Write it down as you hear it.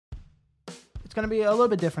It's going to be a little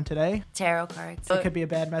bit different today. Tarot cards. It could be a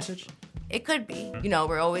bad message. It could be. You know,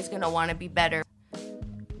 we're always going to want to be better.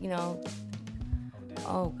 You know.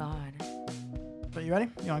 Oh, God. But you ready?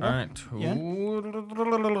 You want to go? All right. Yeah.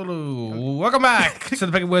 Welcome back to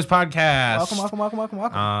the Pick Wiz podcast.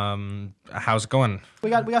 Welcome. How's it going? We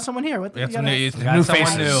got someone here. What, We got you some gotta- new someone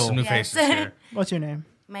faces. new. New Yes. faces here. What's your name?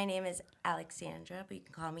 My name is Alexandra, but you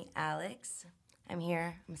can call me Alex. I'm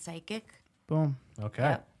here. I'm psychic. Boom. Okay.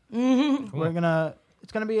 Yep.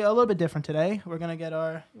 It's gonna be a little bit different today. We're gonna get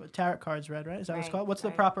our tarot cards read, right? Is that what it's Right, called? What's the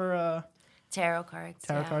right. proper Tarot cards.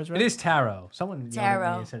 tarot yeah. cards It read? is tarot. Someone yelled at me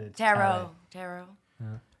Tarot. and said it's Tarot.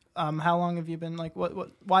 How long have you been like?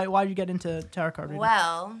 Why did you get into tarot card reading?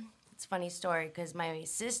 Well, it's a funny story because my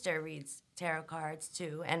sister reads tarot cards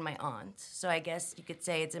too, and my aunt. So I guess you could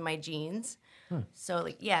say it's in my genes. So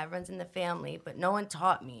like, yeah, it runs in the family, but no one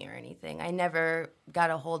taught me or anything. I never got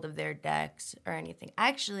a hold of their decks or anything.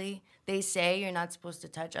 Actually, they say you're not supposed to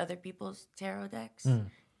touch other people's tarot decks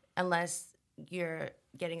unless you're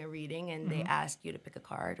getting a reading and they ask you to pick a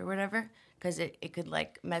card or whatever, because it could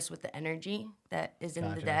like mess with the energy that is in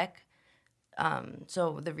the Gotcha. deck.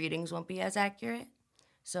 So the readings won't be as accurate.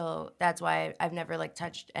 So that's why I've never like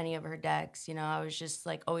touched any of her decks. You know, I was just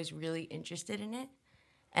like always really interested in it.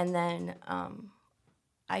 And then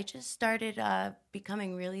I just started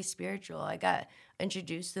becoming really spiritual. I got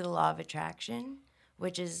introduced to the law of attraction,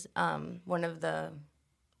 which is one of the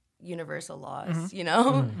universal laws, you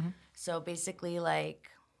know? So basically, like,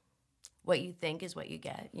 what you think is what you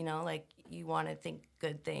get, you know? Like, you want to think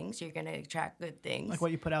good things, you're going to attract good things. Like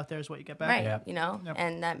what you put out there is what you get back. Right, Yep. you know? Yep.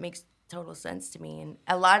 And that makes total sense to me. And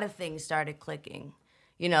a lot of things started clicking,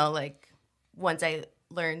 you know, like once I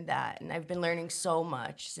learned that. And I've been learning so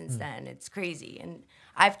much since then. It's crazy. And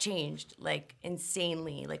I've changed like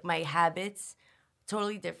insanely. Like my habits,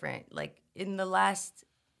 totally different. Like in the last,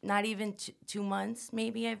 not even 2 months,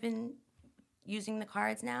 maybe I've been using the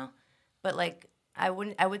cards now. But like, I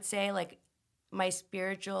would say like my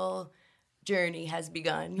spiritual journey has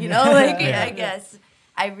begun, you know, like I guess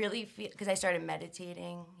I really feel, because I started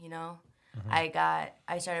meditating, you know, I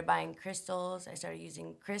started buying crystals, I started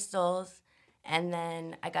using crystals, and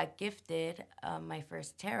then I got gifted my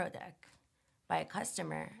first tarot deck by a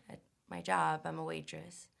customer at my job. I'm a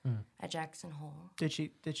waitress at Jackson Hole. Did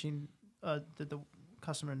the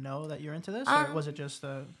customer know that you're into this, or was it just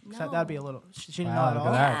no. that'd be a little? She didn't Wow, know at look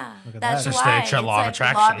all. at that. Yeah, Look at that's that. Just why. the It's law of like the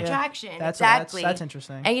attraction. law of Yeah. attraction, That's exactly. that's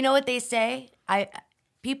interesting. And you know what they say?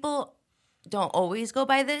 People don't always go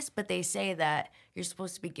by this, but they say that you're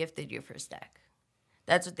supposed to be gifted your first deck.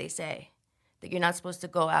 That's what they say. That you're not supposed to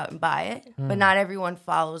go out and buy it, but not everyone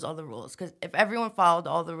follows all the rules. Because if everyone followed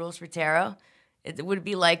all the rules for tarot, it would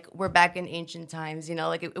be like we're back in ancient times. You know,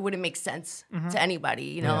 like it wouldn't make sense to anybody.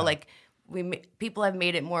 You know, Yeah. like people have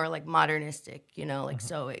made it more like modernistic. You know, like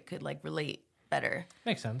so it could like relate better.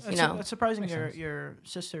 Makes sense. You know. It's surprising Makes sense. your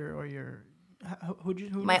sister or your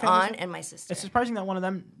who My aunt and my sister. It's surprising that one of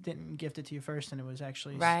them didn't gift it to you first, and it was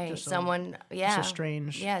actually Right, just someone, yeah. It's a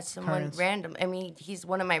strange. Yeah, someone occurrence. random. I mean, he's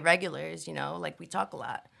one of my regulars, you know, like we talk a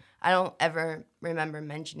lot. I don't ever remember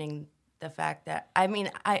mentioning the fact that, I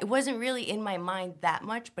mean, it wasn't really in my mind that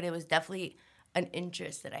much, but it was definitely an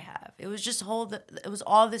interest that I have. It was just it was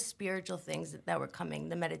all the spiritual things that were coming,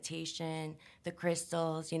 the meditation, the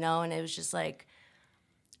crystals, you know, and it was just like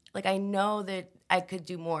I know that I could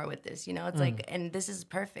do more with this, you know? It's like, and this is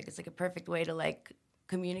perfect. It's like a perfect way to like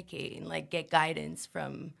communicate and like get guidance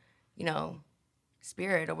from, you know,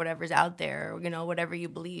 spirit or whatever's out there, or, you know, whatever you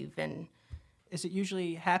believe in. Is it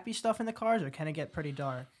usually happy stuff in the cards, or can it get pretty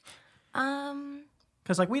dark? Um,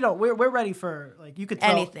 Because like we're ready for like you could throw,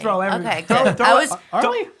 Anything. throw everything. Okay, throw, good. throw I it- was- Are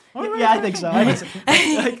don't- we? Yeah, I think so. I think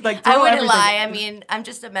so. Like I throw wouldn't everything. lie. I mean, I'm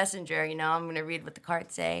just a messenger, you know? I'm going to read what the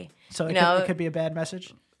cards say. So you know, it could be a bad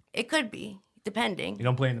message. it could be, depending. You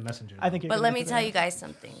don't blame the messenger. I think. it But could let be me for tell that. you guys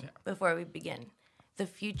something before we begin. The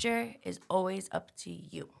future is always up to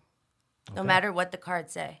you. No matter what the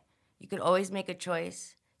cards say, you could always make a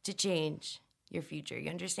choice to change your future. You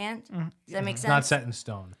understand? Does that make It's sense? not set in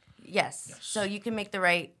stone. Yes. So you can make the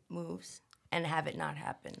right moves and have it not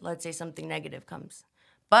happen. Let's say something negative comes.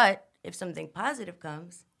 But if something positive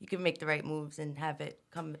comes, you can make the right moves and have it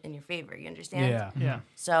come in your favor. You understand? Yeah. Yeah.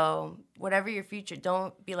 So whatever your future,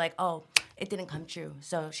 don't be like, oh, it didn't come true,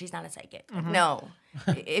 so she's not a psychic. Like, no.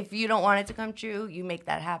 If you don't want it to come true, you make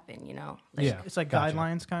that happen, you know? Like, Yeah. It's like Gotcha.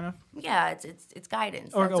 guidelines, kind of. yeah, it's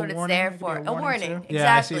guidance. Or That's a what it's warning. there It could be for. a A warning, warning. too. Exactly.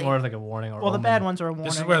 Yeah, I see it more as like a warning or Well, the omen. bad ones are a warning.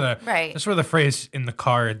 This is where Right. this is where the phrase "in the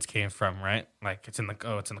cards" came from, right? Like it's in the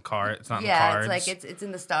card. It's not in the Yeah, cards. it's like it's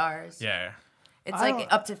in the stars. Yeah. It's I like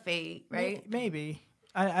don't- up to fate, right? Maybe.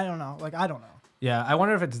 I don't know. Like I don't know. Yeah, I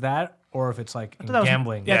wonder if it's that or if it's like in thought that was-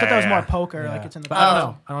 gambling. Yeah, I thought that was more Yeah. poker, Yeah. like it's in the. But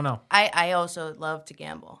I don't know. I also love to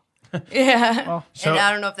gamble. Yeah. Well, So- and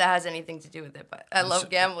I don't know if that has anything to do with it, but I love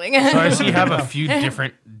gambling. So I see you have a few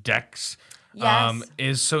different decks.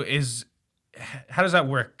 Yes. How does that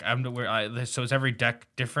work? So is every deck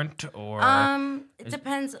different or? It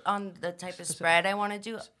depends on the type of spread I want to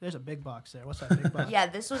do. there's a big box there. What's that big box? Yeah,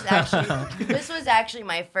 this was actually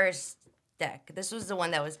my first deck. This was the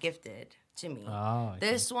one that was gifted to me. Oh, I see.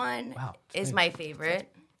 This one Wow, is sick. my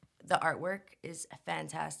favorite. The artwork is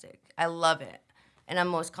fantastic. I love it. And I'm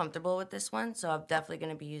most comfortable with this one, so I'm definitely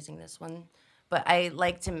going to be using this one. But I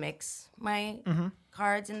like to mix my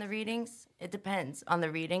cards in the readings. It depends on the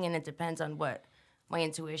reading, and it depends on what my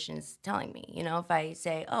intuition's telling me. You know, if I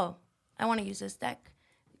say, oh, I want to use this deck,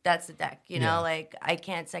 that's the deck. You know, like I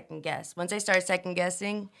can't second guess. Once I start second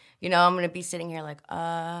guessing, you know, I'm going to be sitting here like,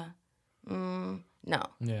 no.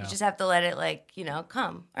 Yeah. You just have to let it, like, you know,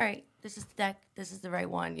 come. All right, this is the deck. This is the right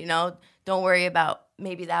one. You know, don't worry about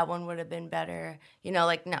maybe that one would have been better. You know,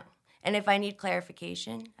 like, no. And if I need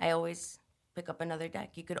clarification, I always pick up another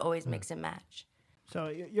deck. You could always mix and match. So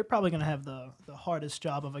you're probably gonna have the hardest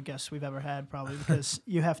job of a guest we've ever had, probably because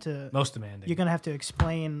you have to. Most demanding. You're gonna have to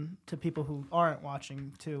explain to people who aren't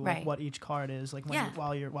watching too Right. what each card is, like when Yeah.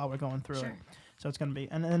 while we're going through it. Sure. So it's gonna be,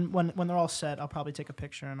 and then when they're all set, I'll probably take a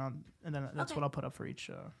picture and then that's Okay. what I'll put up for each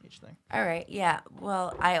thing. All right, yeah.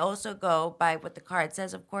 Well, I also go by what the card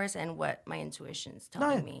says, of course, and what my intuition's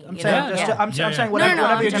telling me. I'm you saying, know? just, Yeah. I'm Yeah, yeah. saying No, whatever, no,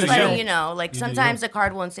 whatever I'm you're just gonna letting say. you know. Like You do sometimes you. the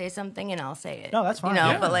card won't say something, and I'll say it. No, that's fine. You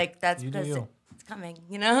know, Yeah. but like that's You do because you. it's coming.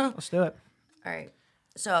 You know. Let's do it. All right.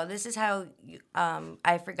 So this is how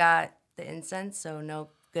I forgot the incense, so no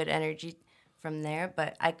good energy from there.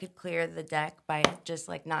 But I could clear the deck by just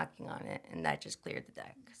like knocking on it, and that just cleared the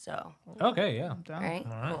deck. So, Okay, yeah. Down. all right,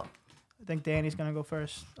 right. cool. I think Danny's gonna go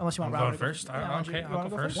first, unless you want I'm Robert going to first? Go. Yeah, why don't you- Okay, you I'll wanna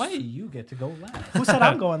go first. Why do you get to go last? Who said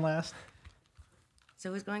I'm going last?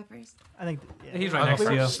 So who's going first? I think yeah, He's we- right I'll next go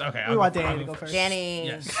to you. first. Okay. We I'll want go- Danny I'll to go first. Danny.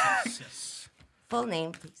 Yes. Yes. Full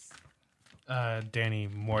name, please. Danny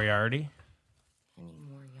Moriarty, Danny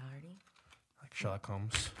Moriarty. like Sherlock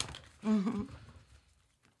Holmes.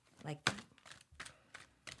 Like that.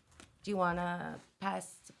 Do you want to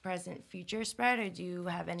past, present, future spread, or do you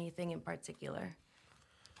have anything in particular?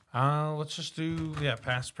 Let's just do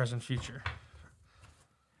past, present, future.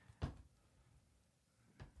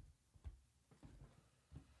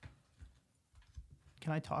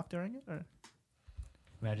 Can I talk during it? Or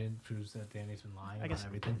Imagine proves that Danny's been lying I guess about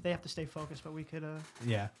everything. they have to stay focused, but we could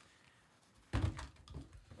Yeah.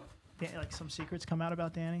 like some secrets come out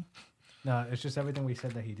about Danny. No, it's just everything we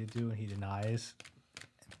said that he did do and he denies.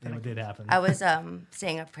 And it did happen. I was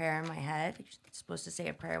saying a prayer in my head. You're supposed to say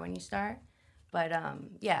a prayer when you start, but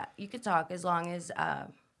yeah, you could talk as long as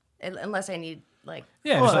unless I need like.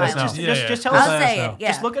 Yeah, Well, just let us just, know. Yeah, just, yeah. just tell I'll us. let us say know. it. Yeah,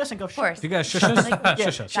 Just look at us and go. of course. You guys shush us.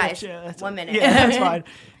 Shush us. Guys, that's 1 minute. Yeah, that's fine.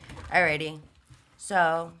 Alrighty.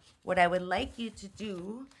 So what I would like you to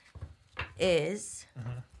do is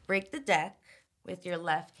break the deck with your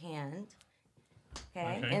left hand.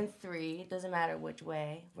 Okay? Okay. In 3, doesn't matter which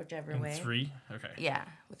way, whichever And way. 3. Okay. Yeah,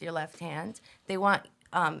 with your left hand. They want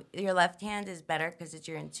your left hand is better because it's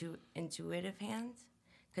your intuitive hand.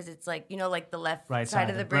 Because it's like, you know, like the left Right side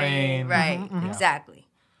of the brain. brain. Right, Yeah. exactly.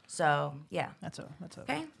 So, yeah, That's a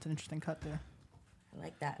Okay. it's an interesting cut there. I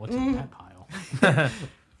like that. What's in that pile?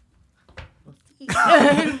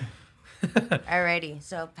 Alrighty,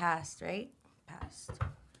 so past, right? Past.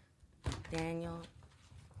 Daniel's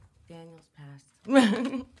past.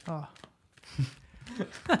 Oh,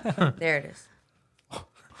 There it is.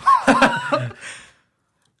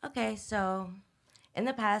 Okay, so in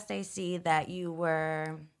the past, I see that you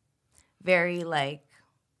were very like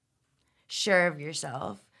sure of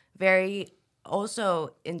yourself, very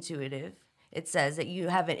also intuitive. It says that you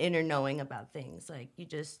have an inner knowing about things, like you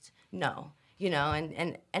just know, you know,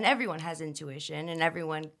 and everyone has intuition and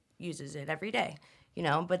everyone uses it every day, you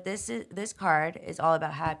know. But this card is all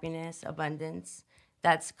about happiness, abundance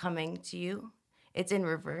that's coming to you. It's in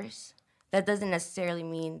reverse. That doesn't necessarily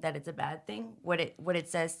mean that it's a bad thing. What it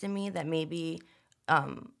says to me that maybe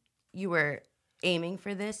you were aiming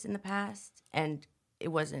for this in the past and it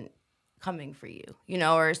wasn't coming for you, you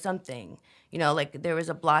know, or something, you know, like there was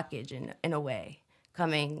a blockage in a way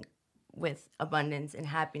coming with abundance and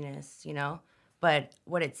happiness, you know. But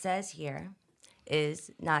what it says here is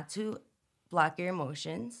not to block your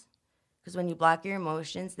emotions, because when you block your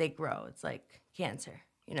emotions, they grow. It's like cancer,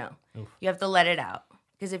 you know. You have to let it out,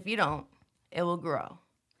 because if you don't, it will grow.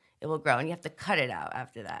 It will grow, and you have to cut it out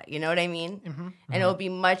after that. You know what I mean? And it will be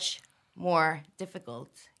much more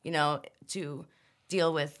difficult, you know, to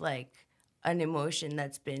deal with like an emotion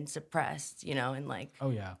that's been suppressed, you know, and like Oh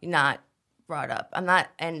yeah. not brought up. I'm not,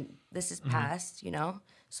 and this is past, you know.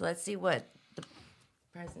 So let's see what the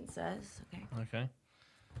present says. Okay. Okay.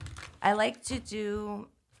 I like to do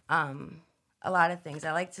a lot of things.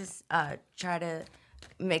 I like to try to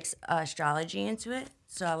mix astrology into it.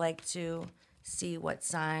 So I like to see what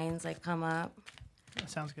signs like come up, That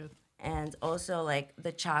sounds good. and also like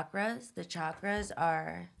the chakras. The chakras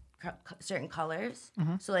are certain colors.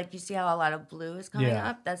 So like you see how a lot of blue is coming Yeah.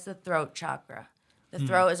 up. That's the throat chakra. The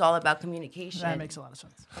throat is all about communication. That makes a lot of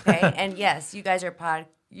sense. Okay, and yes, you guys do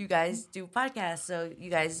podcasts, so you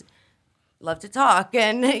guys love to talk,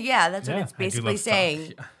 and yeah, that's what Yeah, it's I do basically love to talk,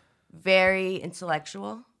 saying. yeah. Very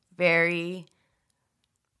intellectual, very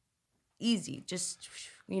easy, just,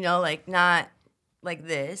 you know, like not like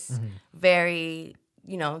this. Very,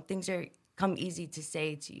 you know, things come easy to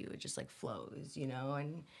say to you. It just like flows, you know,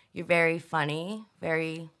 and you're very funny,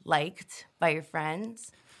 very liked by your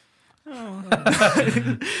friends.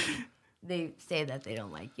 They say that they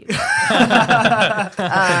don't like you.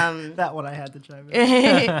 That one I had to chime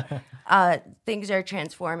in. Things are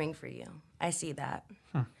transforming for you. I see that.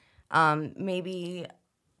 Maybe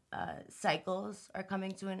cycles are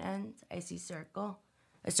coming to an end. I see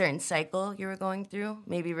a certain cycle you were going through,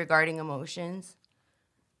 maybe regarding emotions,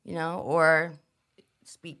 you know, or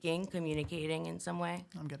speaking, communicating in some way.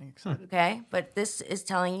 I'm getting excited. Okay? But this is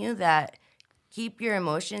telling you that keep your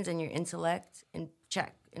emotions and your intellect in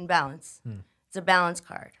check, in balance. It's a balance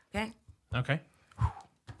card, okay? Okay.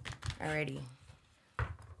 Alrighty. I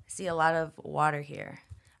see a lot of water here.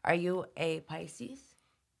 Are you a Pisces,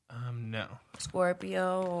 No.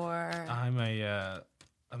 Scorpio, or I'm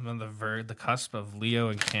on the cusp of Leo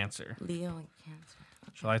and Cancer. Leo and Cancer?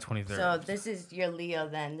 July 23rd. So this is your Leo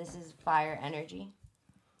then. This is fire energy.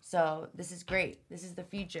 So this is great. This is the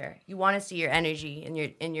future. You want to see your energy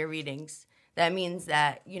in your readings. That means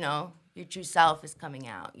that, you know, your true self is coming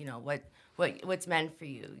out. You know, what's meant for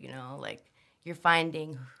you, you know, like you're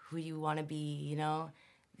finding who you want to be, you know.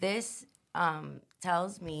 This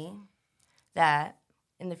tells me that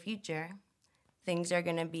in the future, things are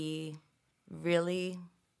going to be really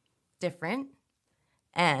different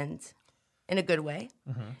and in a good way.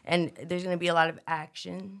 And there's going to be a lot of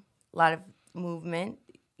action, a lot of movement.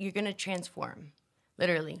 You're going to transform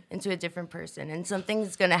literally into a different person. And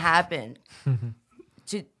something's going to happen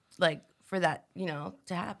to like for that, you know,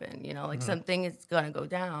 to happen, you know, like something is going to go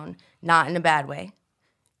down, not in a bad way.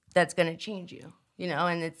 That's going to change you, you know,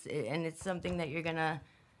 and it's something that you're going to,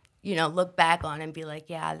 you know, look back on and be like,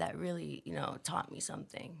 yeah, that really, you know, taught me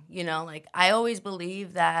something, you know, like I always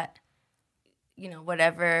believe that, you know,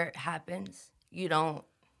 whatever happens, you don't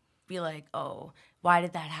be like, oh, why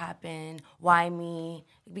did that happen? Why me?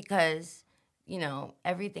 Because, you know,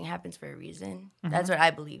 everything happens for a reason. That's what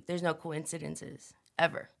I believe. There's no coincidences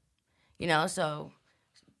ever, you know, so,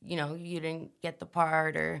 you know, you didn't get the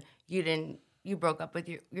part or you broke up with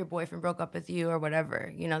your boyfriend broke up with you or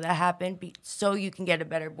whatever, you know, that happened so you can get a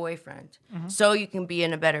better boyfriend, so you can be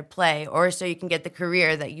in a better play, or so you can get the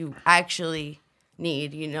career that you actually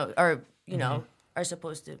need, you know, or, you know, are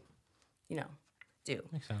supposed to, you know, do.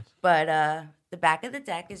 Makes sense. But the back of the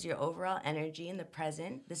deck is your overall energy in the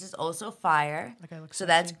present. This is also fire, That guy looks so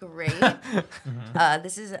sexy. that's great.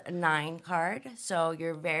 This is a 9 card, so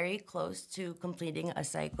you're very close to completing a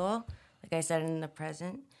cycle, like I said, in the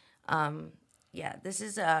present. Yeah, this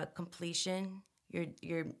is a completion.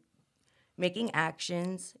 You're making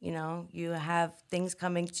actions. You know, you have things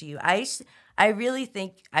coming to you. I really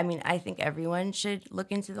think. I mean, I think everyone should look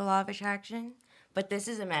into the law of attraction. But this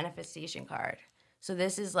is a manifestation card. So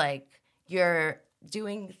this is like you're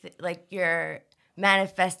doing like you're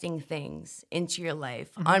manifesting things into your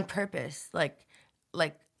life on purpose. Like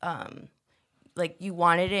you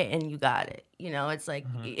wanted it and you got it. You know, it's like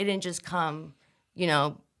it didn't just come, you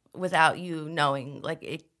know, without you knowing. Like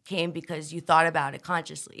it came because you thought about it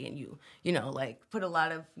consciously and you know, like put a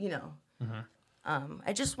lot of, you know.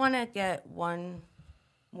 I just want to get one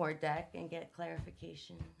more deck and get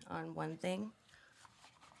clarification on one thing.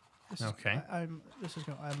 Okay. I'm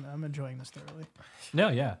enjoying this thoroughly. No,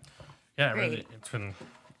 yeah. Yeah, Great. really, it's been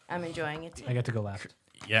I'm enjoying it too. I get to go last.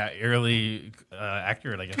 eerily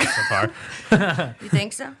accurate, I guess, so far. You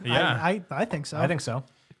think so? Yeah, I think so. I think so.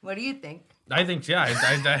 What do you think? I think I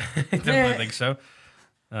definitely think so.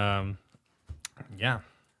 Yeah,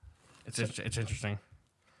 it's interesting.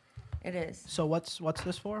 It is. So what's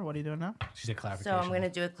this for? What are you doing now? She said So clarification. I'm going to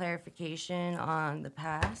do a clarification on the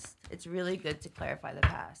past. It's really good to clarify the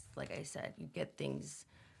past. Like I said, you get things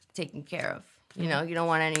taken care of. You know, you don't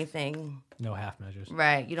want anything, No half measures.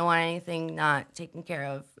 right? You don't want anything not taken care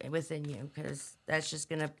of within you because that's just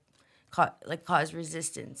going to cause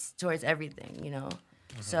resistance towards everything, you know.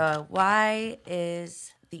 So why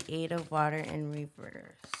is the 8 of water in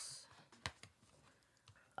reverse?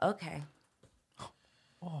 Okay.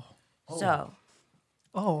 So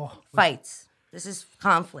Oh, fights. This is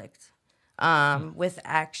conflict. With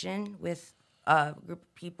action, with a group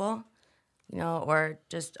of people, you know, or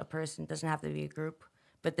just a person. Doesn't have to be a group,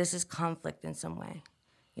 but this is conflict in some way.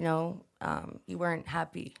 You know, you weren't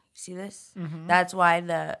happy. See this? That's why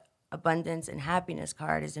the abundance and happiness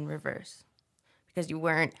card is in reverse, because you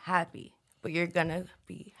weren't happy, but you're gonna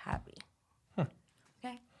be happy.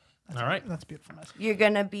 Okay. All right. that's a beautiful message.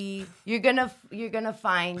 You're gonna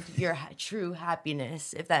find your true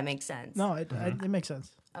happiness, if that makes sense. No, it makes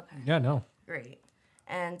sense. Okay. Yeah, no. Great.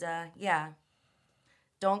 And yeah,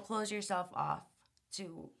 don't close yourself off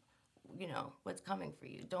to, you know, what's coming for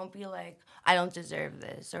you. Don't be like, I don't deserve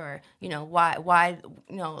this, or, you know, why,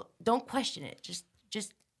 you know, don't question it. Just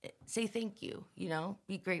say thank you, you know,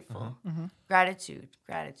 be grateful.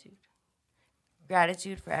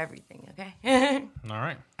 Gratitude for everything, okay? All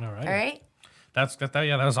right. All right. All right? Yeah,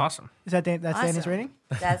 that was awesome. Is that that's Danny's Awesome. reading?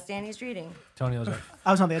 That's Danny's reading. Tony was like,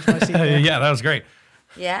 I was on the edge of my seat. there. Yeah, that was great.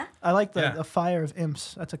 Yeah? I like Yeah. the fire of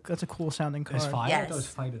imps. That's a cool sounding card. is fire? I Yes. thought it was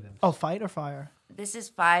fight of them. Oh, fight or fire? This is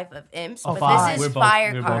 5 of imps, Oh, but five. this We're is both-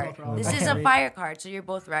 fire we're card. both- This I is can't a read. fire card, so you're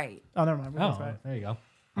both right. Oh, never mind. We're both Oh, right. there you go.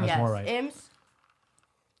 That's Yes. more right. Imps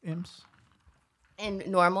Imps. in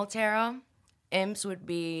normal tarot, imps would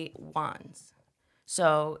be wands.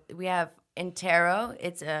 So we have in tarot,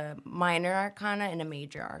 it's a minor arcana and a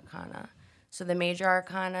major arcana. So the major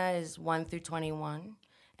arcana is 1 through 21,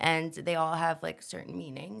 and they all have like certain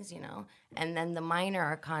meanings, you know. And then the minor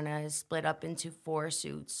arcana is split up into 4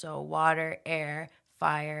 suits. So water, air,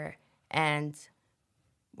 fire, and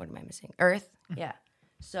what am I missing? Earth. Yeah.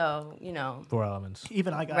 So, you know, 4 elements.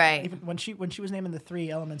 Even I got Right. even when she was naming the 3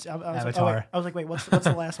 elements. I was like, Avatar. I was like, wait, what's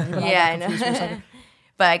the last one? Even Yeah, I got know. confused for a second.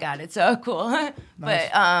 but I got it. So cool. Nice.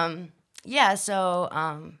 But yeah, so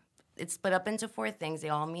it's split up into 4 things. They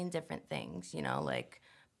all mean different things, you know, like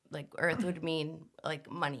earth would mean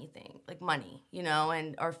like money, you know,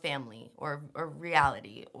 and or family or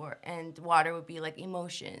reality, and water would be like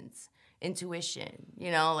emotions, intuition,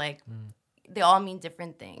 you know, like they all mean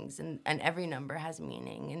different things, and every number has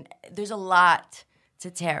meaning, and there's a lot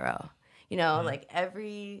to tarot, you know, like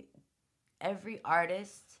every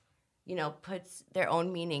artist, you know, puts their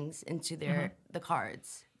own meanings into the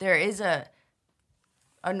cards. There is a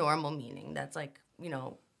normal meaning that's like, you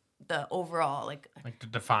know, the overall like Like to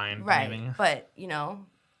define right, meaning. but you know,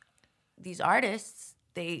 these artists,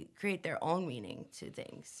 they create their own meaning to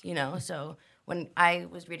things, you know. So when I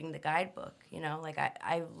was reading the guidebook, you know, like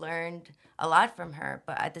I learned a lot from her,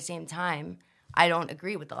 but at the same time, I don't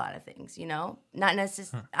agree with a lot of things, you know. Not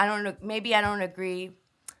necessarily. I don't know. Maybe I don't agree.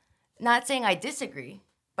 Not saying I disagree,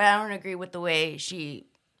 but I don't agree with the way she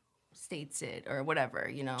states it or whatever,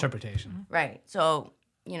 you know. Interpretation. Right. So,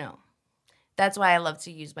 you know, that's why I love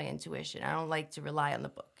to use my intuition. I don't like to rely on the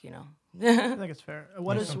book, you know. I think it's fair.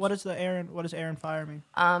 What does air and fire mean?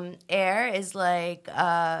 Air is like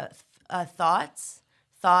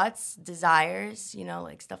thoughts, desires, you know,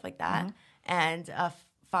 like stuff like that. And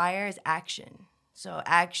fire is action. So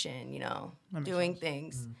action, you know, That makes doing sense.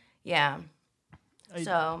 things. Yeah, Are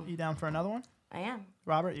you down for another one? I am.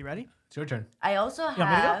 Robert, you ready? It's your turn. I also want me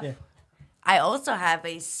to go? have. Yeah. I also have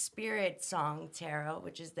a spirit song tarot,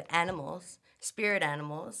 which is the animals, spirit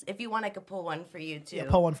animals. If you want, I could pull one for you too. Yeah,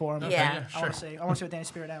 pull one for him. Yeah. I want to see what Danny's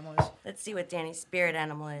spirit animal is. Let's see what Danny's spirit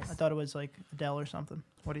animal is. I thought it was like Adele or something.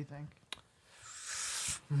 What do you think?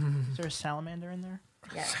 Is there a salamander in there?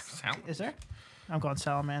 Yes. Is there? I'm going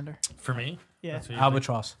salamander. For me? Yeah. That's what you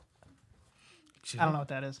Albatross. think? I don't know what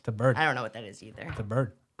that is. It's a bird. I don't know what that is either. It's a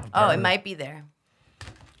bird. Oh, it might be there.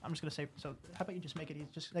 I'm just gonna say. So how about you just make it easy?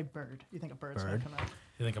 Just say bird. You think a bird's gonna Bird. come out?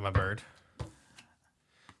 You think I'm a bird?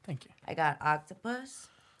 Thank you. I got octopus.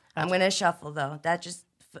 I'm gonna shuffle though. That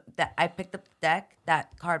I picked up the deck.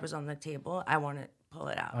 That card was on the table. I want to pull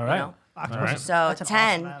it out. All right. You know? Octopus. right. is- So that's an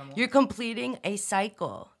 10. awesome animal. You're completing a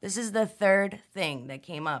cycle. This is the 3rd thing that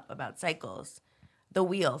came up about cycles. The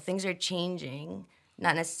wheel. Things are changing,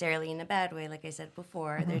 not necessarily in a bad way, like I said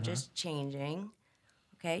before. They're just changing.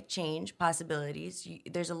 Okay, change, possibilities.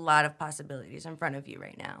 There's a lot of possibilities in front of you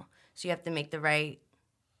right now. So you have to make the right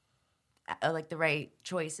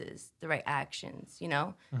choices, the right actions, you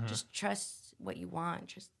know? Just trust what you want.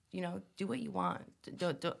 Just, you know, do what you want.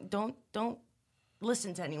 Don't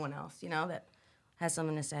listen to anyone else, you know, that has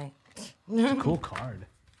something to say. It's a cool card.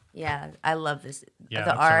 Yeah, I love this. Yeah,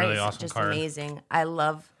 the it's a art really is awesome just card. amazing. I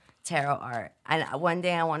love tarot art. And one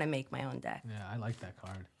day I want to make my own deck. Yeah, I like that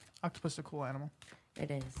card. Octopus is a cool animal.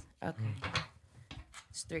 It is. Okay.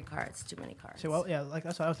 It's 3 cards. Too many cards. So well, yeah, like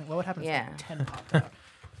that's what I was thinking. What would happen if Yeah. like 10 popped out?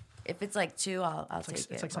 If it's like 2, I'll It's take like,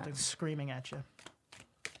 it. it's like but- something screaming at you.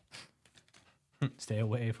 Stay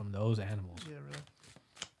away from those animals. Yeah, really.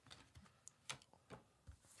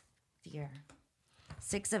 Deer.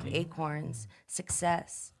 6 of acorns.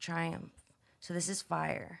 Success. Triumph. So this is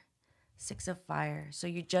fire. 6 of fire. So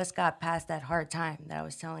you just got past that hard time that I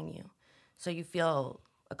was telling you. So you feel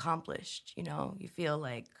accomplished, you know? You feel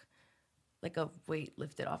like a weight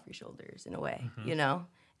lifted off your shoulders in a way, you know?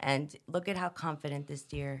 And look at how confident this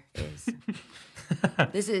deer is.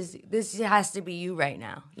 This has to be you right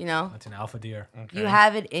now, you know? That's an alpha deer. You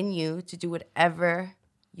have it in you to do whatever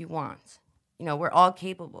you want. You know, we're all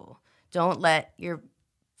capable. Don't let your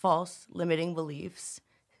false limiting beliefs,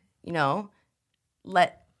 you know,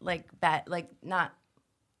 not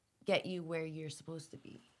get you where you're supposed to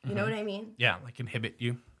be. You know what I mean? Yeah, like inhibit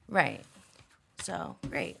you. Right. So,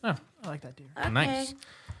 great. I like that deer. Okay. Nice.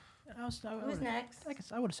 Who's next? I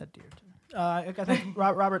guess I would have said deer too. I think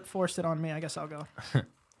Robert forced it on me. I guess I'll go.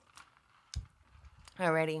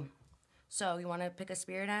 Alrighty. So, you want to pick a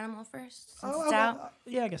spirit animal first? Since Oh, it's out?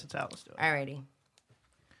 yeah, I guess it's out. Let's do it. Alrighty.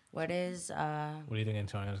 What is What do you think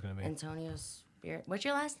Antonio's going to be? Antonio's spirit? What's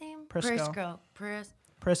your last name? Prisco. Prisco.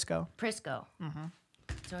 Prisco. Prisco.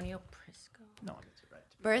 Antonio Prisco. No one gets it right.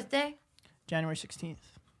 Birthday? January 16th.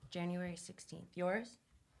 January 16th. Yours?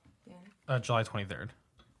 July 23rd.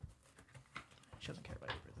 She doesn't care about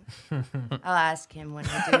your birthday. I'll ask him when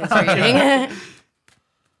I do his reading.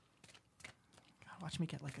 God, watch me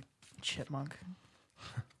get like a chipmunk.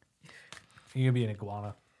 You're going to be an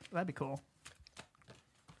iguana. That'd be cool.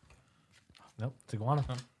 Nope, it's iguana.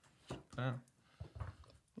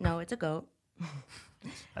 No, it's a goat.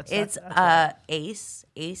 That's Ace.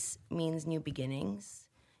 Ace means new beginnings.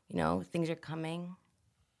 You know, things are coming.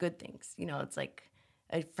 Good things. You know, it's like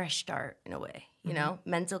a fresh start in a way. You know,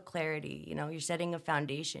 mental clarity. You know, you're setting a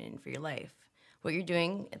foundation for your life. What you're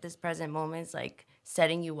doing at this present moment is like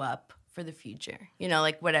setting you up for the future. You know,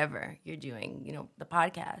 like whatever you're doing, you know, the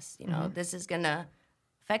podcast, you know, this is going to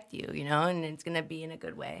affect you, you know, and it's going to be in a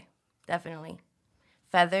good way. Definitely.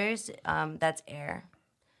 Feathers, that's air.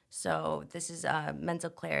 So this is mental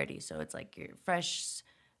clarity. So it's like your fresh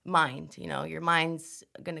mind, you know, your mind's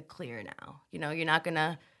going to clear now. You know, you're not going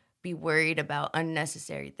to be worried about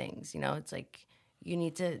unnecessary things. You know, it's like you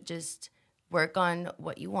need to just work on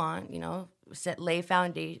what you want, you know, lay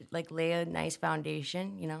a nice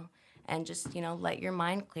foundation, you know, and just, you know, let your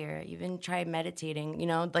mind clear. Even try meditating, you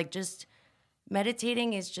know, like just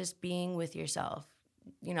meditating is just being with yourself,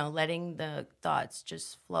 you know, letting the thoughts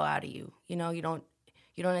just flow out of you. You know, you don't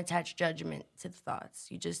attach judgment to the thoughts.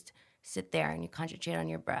 You just sit there and you concentrate on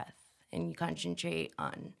your breath and you concentrate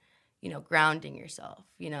on, you know, grounding yourself,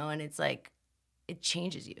 you know, and it's like, it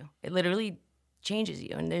changes you. It literally changes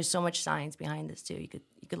you. And there's so much science behind this too. You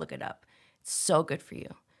could look it up. It's so good for you.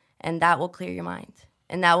 And that will clear your mind.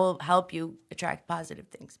 And that will help you attract positive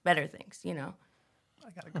things, better things, you know. I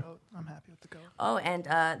got a goat. I'm happy with the goat. Oh, and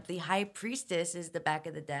the High Priestess is the back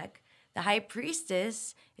of the deck. The High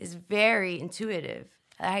Priestess is very intuitive.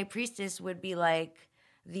 The High Priestess would be like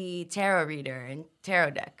the tarot reader and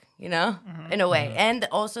tarot deck, you know, in a way. And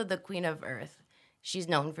also the Queen of Earth. She's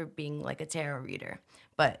known for being like a tarot reader,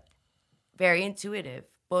 but very intuitive,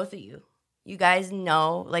 both of you. You guys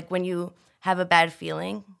know, like when you have a bad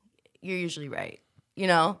feeling, you're usually right, you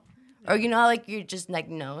know? Or you know how like you just like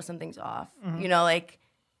know something's off, you know, like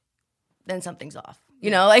then something's off. You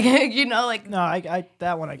know, like you know, like No, I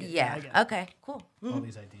that one I get. yeah. I get. Okay, cool. All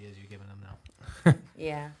these ideas you're giving them now.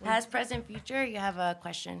 Yeah. Past, present, future. You have a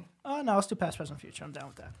question. Oh no, let's do past, present, future. I'm down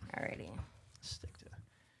with that. Alrighty. Stick to.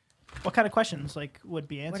 What kind of questions like would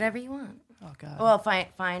be answered? Whatever you want. Oh god. Well,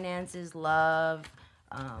 finances, love,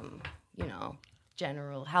 you know,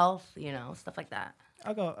 general health, you know, stuff like that.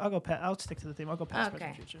 I'll go. I'll stick to the theme. I'll go past, present,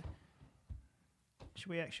 Okay. future. Should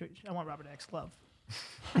we? I want Robert to X love.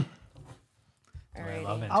 Alrighty.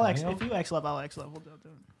 love it. I'll X. Antonio? If you X love, I'll X love. We'll do it.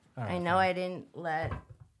 All right, I know fine. I didn't let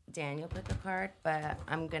Daniel pick a card, but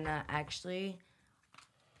I'm gonna actually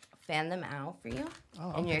fan them out for you,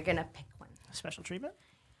 Oh, and okay. you're gonna pick one. Special treatment.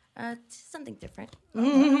 Something different.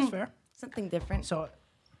 That's fair. Something different. So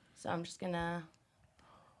So I'm just gonna.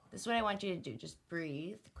 This is what I want you to do. Just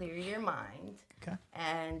breathe, clear your mind, okay.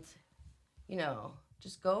 and you know,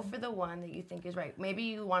 just go for the one that you think is right. Maybe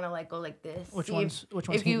you want to like go like this. Which See one's if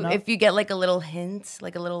you heating up? if you get like a little hint,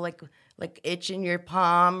 like a little like itch in your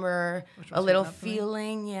palm or Which a one's little heating up for me?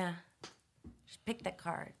 feeling, yeah. Just pick the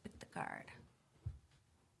card. Pick the card.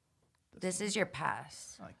 This is your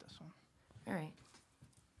pass. I like this one. All right.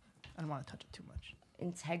 I don't want to touch it too much.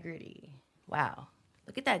 Integrity. Wow.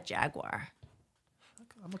 Look at that jaguar.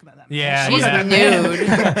 I'm looking at that. Yeah, She's yeah.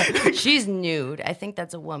 nude. She's nude. I think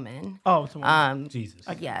that's a woman. Oh, it's a woman. Jesus.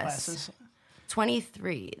 Yes. Glasses.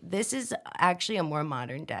 23. This is actually a more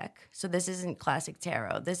modern deck. So this isn't classic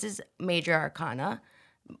tarot. This is major arcana.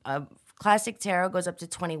 Classic tarot goes up to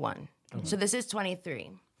 21. So this is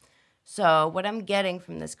 23. So what I'm getting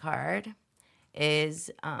from this card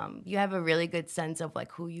is you have a really good sense of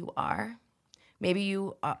like who you are. Maybe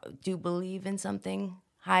you do believe in something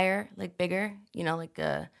higher, like bigger, you know, like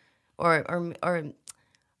or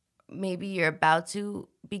maybe you're about to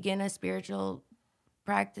begin a spiritual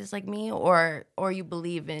practice like me, or you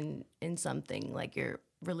believe in something like you're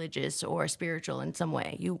religious or spiritual in some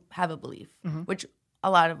way. You have a belief, which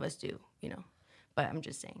a lot of us do, you know. But I'm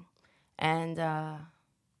just saying. And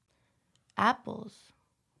apples.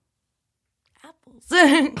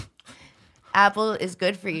 Apple is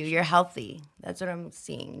good for you. You're healthy. That's what I'm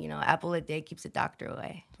seeing. You know, apple a day keeps the doctor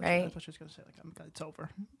away, right? That's what she was gonna say. Like, it's over.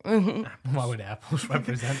 Why would apples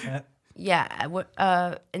represent that? Yeah,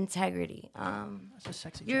 integrity. That's a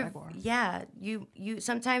sexy You're, jaguar. yeah, you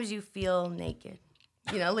sometimes you feel naked,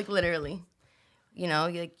 you know, like literally, you know,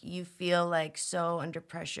 like you feel like so under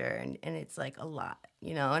pressure and it's like a lot,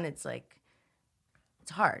 you know, and it's like,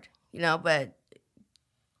 it's hard, you know, but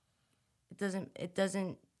it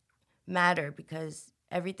doesn't matter because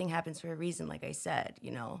everything happens for a reason. Like I said,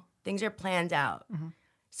 you know, things are planned out.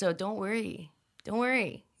 So don't worry,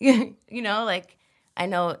 you know, like, I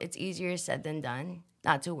know it's easier said than done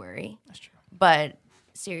not to worry. That's true. But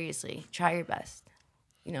seriously, try your best,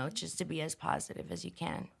 you know, just to be as positive as you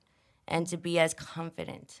can and to be as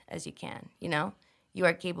confident as you can, you know? You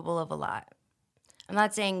are capable of a lot. I'm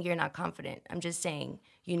not saying you're not confident. I'm just saying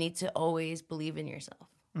you need to always believe in yourself.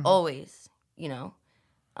 Always, you know?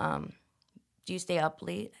 Do you stay up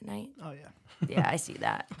late at night? Oh yeah. Yeah, I see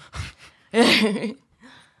that.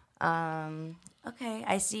 Okay,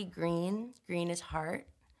 I see green. Green is heart.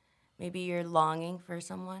 Maybe you're longing for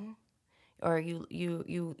someone, or you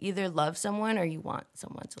either love someone or you want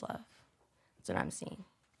someone to love. That's what I'm seeing.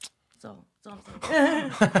 So that's all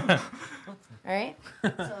I'm saying. All right.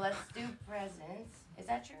 So let's do presents. Is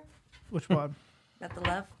that true? Which one? That the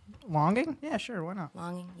love, Longing? Yeah, sure. Why not?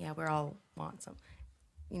 longing. Yeah, we're all want some,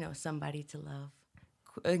 you know, somebody to love.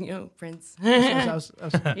 You know, Prince. I was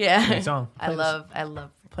Yeah. Great song. I love.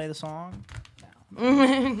 play the song.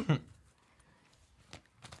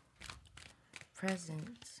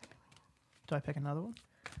 Presents. Do I pick another one?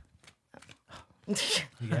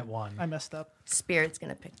 You get one. I messed up. Spirit's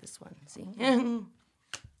gonna pick this one. See?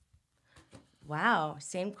 Wow,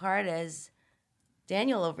 same card as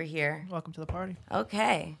Daniel over here. Welcome to the party.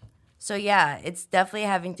 Okay. So yeah, it's definitely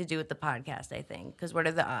having to do with the podcast, I think. Because what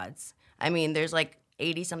are the odds? I mean, there's like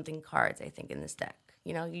 80 something cards, I think, in this deck.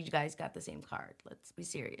 You know, you guys got the same card. Let's be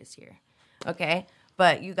serious here. Okay?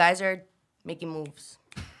 But you guys are making moves.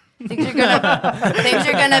 Things are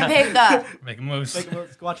gonna pick up. Making moves.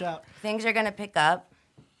 Watch out. Things are gonna pick up.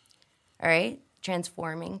 All right?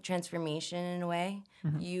 Transformation in a way.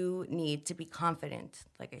 You need to be confident,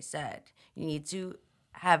 like I said. You need to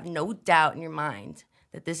have no doubt in your mind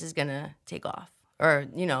that this is gonna take off. Or,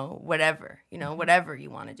 you know, whatever you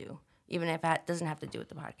want to do. Even if it doesn't have to do with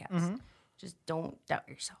the podcast. Just don't doubt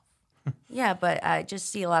yourself. Yeah, but I just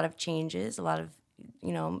see a lot of changes, a lot of,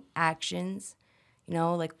 you know, actions, you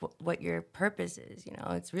know, like what your purpose is, you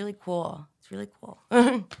know. It's really cool.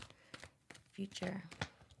 Future.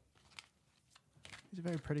 These are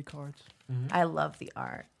very pretty cards. I love the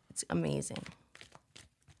art. It's amazing.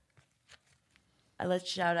 Let's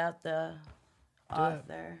shout out the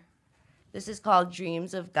author. This is called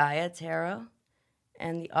Dreams of Gaia Tarot.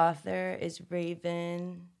 And the author is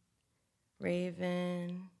Raven.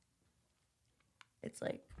 It's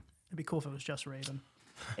like, It'd be cool if it was just Raven.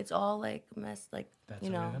 it's all like messed, like, That's you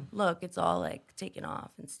a know, Raven? look, it's all like taken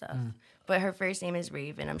off and stuff. But her first name is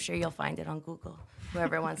Raven. I'm sure you'll find it on Google,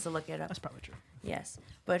 whoever wants to look it up. That's probably true. Yes.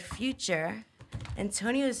 But future,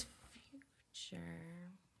 Antonio's future.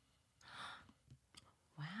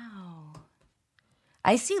 Wow.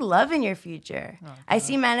 I see love in your future. I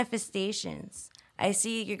see manifestations. I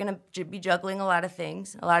see you're going to be juggling a lot of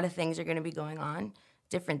things. A lot of things are going to be going on,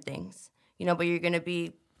 different things, you know, but you're going to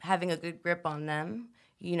be having a good grip on them.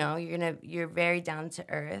 You know, you're very down to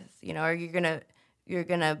earth, you know, or you're going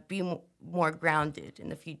to be more grounded in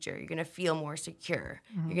the future. You're going to feel more secure.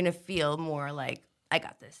 You're going to feel more like, I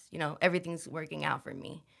got this, you know, everything's working out for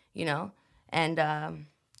me, you know? And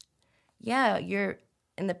yeah, you're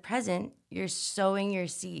in the present, you're sowing your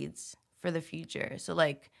seeds for the future. So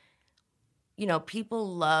like, you know,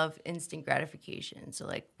 people love instant gratification. So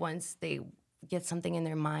like once they get something in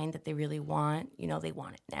their mind that they really want, you know, they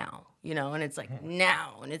want it now, you know, and it's like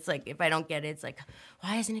now. And it's like, if I don't get it, it's like,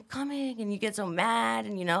 why isn't it coming? And you get so mad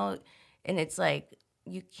and, you know, and it's like,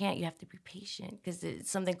 you have to be patient because it's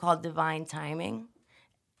something called divine timing.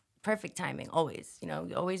 Perfect timing, always, you know,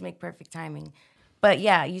 you always make perfect timing. But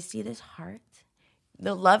yeah, you see this heart?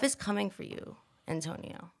 The love is coming for you,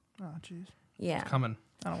 Antonio. Oh, jeez. Yeah. Coming.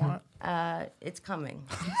 I don't want it. It's coming.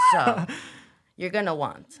 So you're going to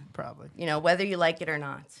want. Probably. You know, whether you like it or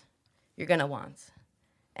not, you're going to want.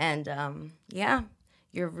 And yeah,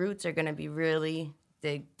 your roots are going to be really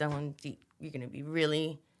down deep. You're going to be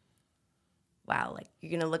really, wow, like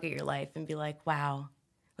you're going to look at your life and be like, wow,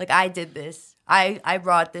 like I did this. I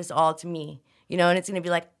brought this all to me, you know, and it's going to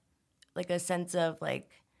be like a sense of like,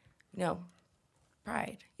 you know,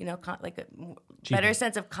 pride, you know, like a better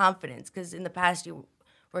sense of confidence. Because in the past, you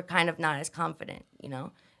were kind of not as confident, you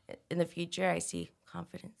know. In the future, I see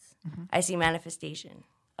confidence. Mm-hmm. I see manifestation,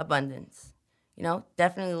 abundance. You know,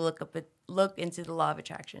 definitely look into the law of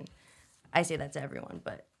attraction. I say that to everyone,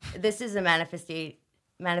 but this is a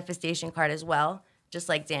manifestation card as well, just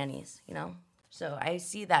like Danny's, you know. So I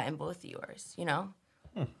see that in both of yours, you know.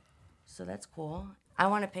 So that's cool. I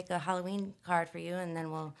want to pick a Halloween card for you, and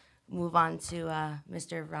then we'll move on to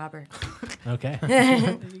Mr. Robert. Okay.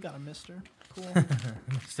 You got a mister. Cool.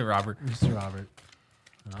 Mr. Robert. Mr. Robert.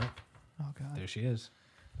 Oh, Oh, God. there she is.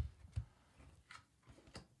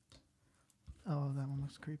 Oh, that one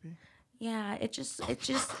looks creepy. Yeah, it just.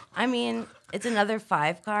 I mean, it's another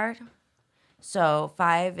 5 card. So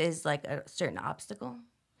 5 is like a certain obstacle.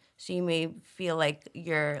 So you may feel like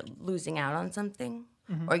you're losing out on something,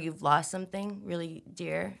 or you've lost something really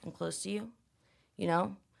dear and close to you. You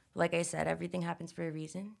know, like I said, everything happens for a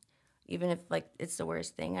reason. Even if like it's the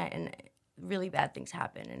worst thing, and really bad things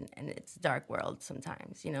happen, and it's a dark world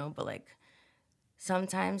sometimes. You know, but like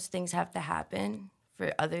sometimes things have to happen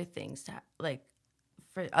for other things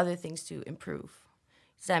to improve.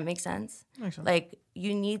 Does that make sense? Makes sense. Like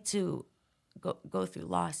you need to go through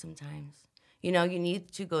loss sometimes. You know, you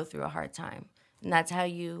need to go through a hard time, and that's how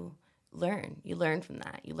you learn. You learn from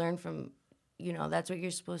that. You learn from, you know, that's what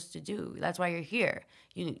you're supposed to do. That's why you're here.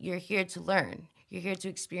 You're here to learn. You're here to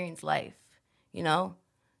experience life. You know,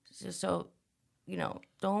 so you know,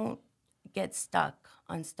 don't get stuck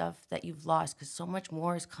on stuff that you've lost because so much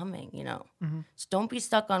more is coming. You know, so don't be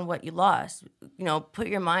stuck on what you lost. You know, put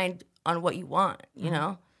your mind on what you want. You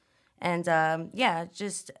know, and yeah,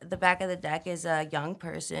 just the back of the deck is a young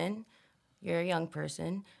person. You're a young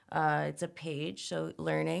person. It's a page, so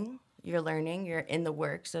learning. You're learning. You're in the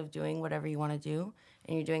works of doing whatever you want to do,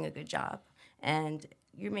 and you're doing a good job. And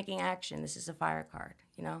you're making action. This is a fire card,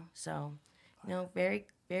 you know? So, you know, very,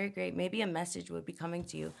 very great. Maybe a message would be coming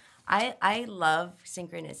to you. I love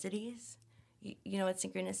synchronicities. You know what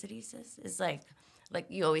synchronicities is? It's like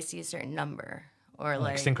you always see a certain number. Or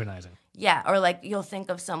Like synchronizing. Yeah, or like you'll think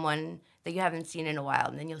of someone that you haven't seen in a while,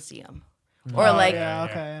 and then you'll see them. Or like, Yeah,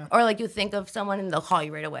 okay. Yeah. or like you think of someone and they'll call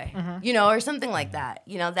you right away, you know, or something like that.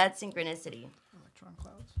 You know, that's synchronicity. Electron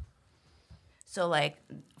clouds. So like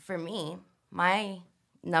for me, my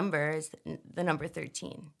number is the number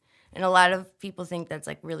 13. And a lot of people think that's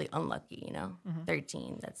like really unlucky, you know?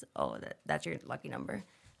 13, that's your lucky number.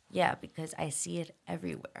 Yeah, because I see it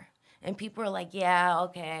everywhere. And people are like, yeah,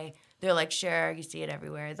 okay. They're like, sure, you see it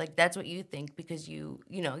everywhere. It's like, that's what you think because you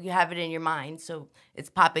know, you have it in your mind. So it's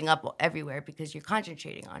popping up everywhere because you're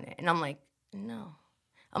concentrating on it. And I'm like, no.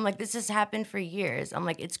 I'm like, this has happened for years. I'm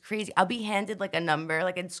like, it's crazy. I'll be handed like a number,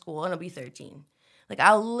 like in school, and it'll be 13. Like,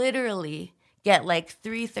 I'll literally get like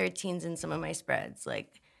 3 13s in some of my spreads,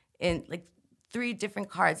 like in like 3 different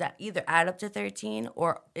cards that either add up to 13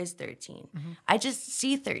 or is 13. I just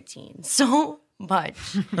see 13 so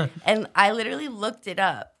much. And I literally looked it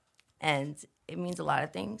up, and it means a lot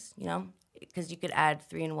of things, you know, because you could add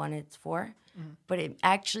 3 and 1, it's 4. But it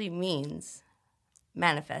actually means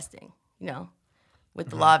manifesting, you know, with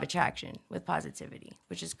the law of attraction, with positivity,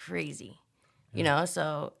 which is crazy, you know?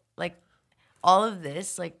 So, like, all of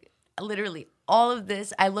this, like, literally all of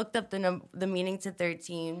this, I looked up the meaning to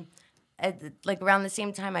 13 at like around the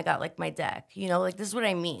same time I got like my deck, you know, like this is what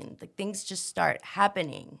I mean. Like things just start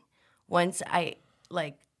happening once I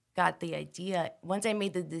like got the idea, once I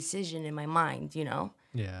made the decision in my mind, you know,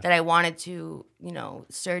 that I wanted to, you know,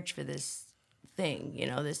 search for this thing, you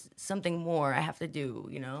know, this something more I have to do,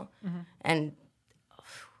 you know, and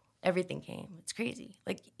everything came. It's crazy.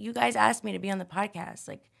 Like you guys asked me to be on the podcast,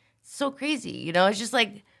 like it's so crazy, you know, it's just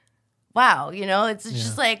like, wow, you know, it's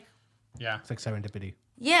just like, Yeah. It's like serendipity.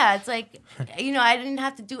 yeah, it's like, you know, I didn't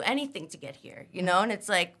have to do anything to get here, you know? And it's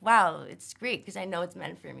like, wow, it's great because I know it's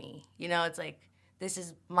meant for me. You know, it's like, this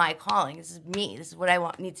is my calling. This is me. This is what I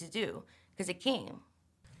need to do because it came.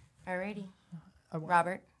 Alrighty,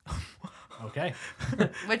 Robert. Okay.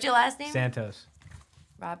 What's your last name? Santos.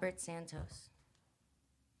 Robert Santos.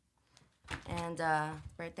 And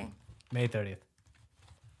birthday? May 30th.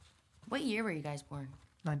 What year were you guys born?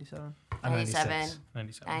 97. I'm 97.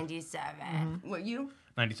 96. 97. What, you?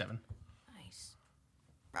 97. Nice.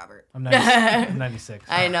 Robert. I'm 96. I'm 96.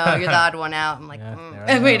 I know, you're the odd one out. I'm like, Yeah, there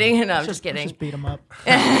I I'm go. waiting. No, I'm Let's just kidding. Just beat him up.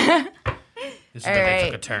 This is All where they right.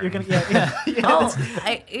 took a turn. You're gonna, yeah.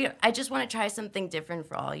 Oh, I just want to try something different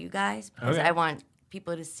for all you guys because Okay. I want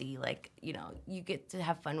people to see, like, you know, you get to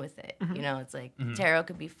have fun with it. You know, it's like tarot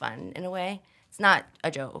could be fun in a way. It's not a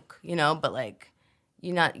joke, you know, but like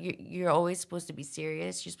you're always supposed to be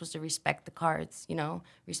serious. You're supposed to respect the cards, you know,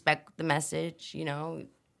 respect the message, you know,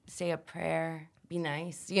 say a prayer, be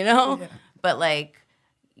nice, you know. Yeah. But like,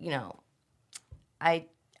 you know, I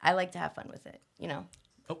like to have fun with it, you know.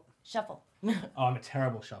 Oh. Shuffle. Oh, I'm a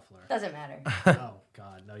terrible shuffler. Doesn't matter. Oh,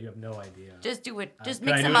 God. No, you have no idea. Just do it. Just Can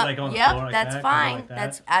mix I do them it, up. like, on the Yep, floor like that's that? Can I go fine. like that?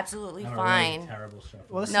 That's absolutely I'm a fine. really terrible shuffler.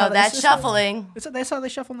 Well, that's No, how that's just shuffling. That's how they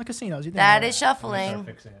shuffle in the casinos. You think That about is it. I'm gonna shuffling. start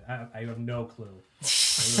fixing it. I have no clue. I'm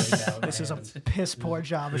really bad with This my is a hands. piss poor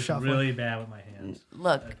job of It's shuffling. really bad with my hands.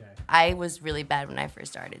 Look, Okay. I was really bad when I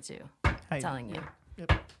first started too. Hey, I'm telling you.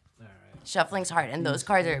 Yep. All right. Shuffling's hard, and those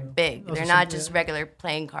cards are big. Those They're are not some- just regular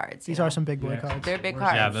playing cards. These you know? are some big boy Yeah. cards. They're big Where's-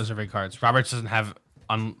 cards. Yeah, those are big cards. Robert doesn't have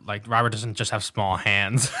Robert doesn't just have small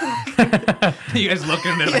hands. You guys look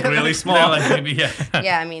at them like really small. Yeah, like maybe yeah.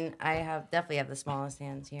 Yeah, I mean, I definitely have the smallest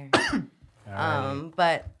hands here. Alright.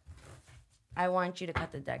 But I want you to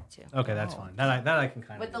cut the deck too. Okay, that's fine. That I can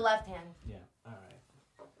kind of. With the left hand. Yeah. All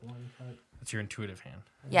right. One cut. That's your intuitive hand.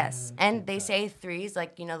 Yes, and they say threes,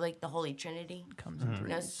 like, you know, like the Holy Trinity. Comes in You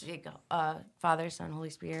know, threes. so you go, Father, Son, Holy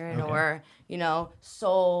Spirit, Okay. or, you know,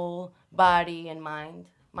 soul, body, and mind.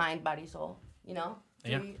 Mind, body, soul. You know,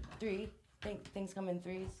 Yeah. things come in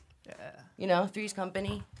threes. Yeah. You know, Three's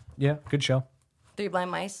Company, Yeah, good show. Three Blind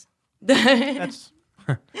Mice. That's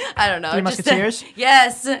I don't know. Three just- Musketeers?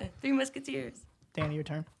 Yes, Three Musketeers. Danny, your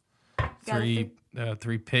turn. Got it.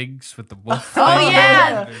 Three pigs with the wolf. Oh thing.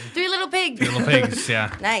 yeah, Three Little Pigs. Three little pigs.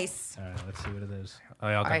 Yeah. Nice. All right, let's see what it is. Oh,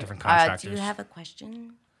 they all got All right, different do contractors. you have a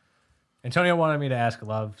question? Antonio wanted me to ask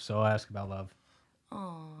love, so I'll ask about love.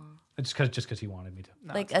 Oh, It's just because he wanted me to.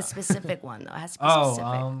 like a specific one though. It has to be Oh,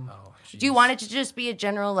 specific. Oh, Do you want it to just be a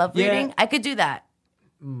general love Yeah. reading? I could do that.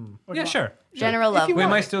 yeah, sure. General love. Wait,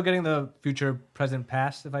 am I still getting the future, present,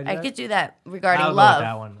 past if I do I that? could do that regarding I'll go with love.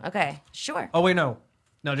 that one. Okay, sure. Oh wait, no,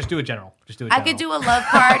 just do it general. Just do it. I General. could do a love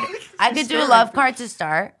card. I could do a love card to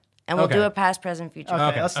start, and we'll Okay. do a past, present, future Okay,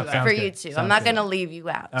 Okay, let's do okay. that. for Sounds you good. two. I'm Sounds not good. gonna leave you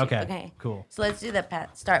out. too, Okay. Okay. Cool. So let's do the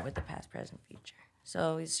start with the past, present, future.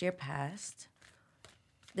 So it's your past.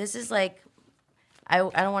 This is like, I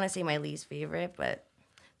don't want to say my least favorite, but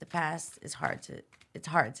the past is hard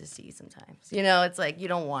to see sometimes. You know, it's like you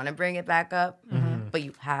don't want to bring it back up, but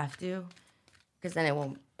you have to, because then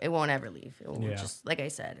it won't ever leave. It will Yeah. just, like I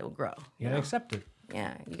said, it will grow. You gotta accept it.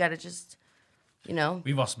 Yeah, you gotta just, you know.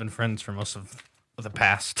 We've also been friends for most of the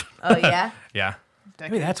past. Oh yeah, Yeah.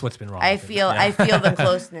 Maybe that's what's been wrong. I with it. feel the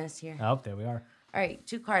closeness here. Oh, there we are. All right,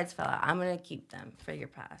 2 cards fell out. I'm gonna keep them for your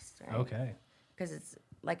past. Right? Okay. Because it's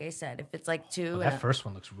like I said, if it's like 2, Well, that first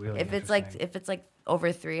one looks really. if it's like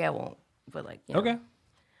over 3, I won't. But like, you know. Okay.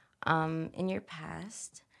 In your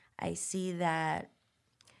past, I see that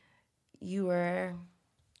you were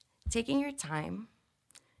taking your time.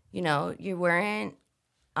 You know, you weren't,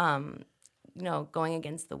 you know, going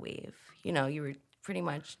against the wave. You know, you were pretty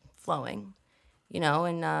much flowing. You know,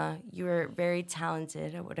 and you were very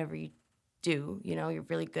talented at whatever you do. You know, you're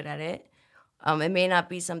really good at it. It may not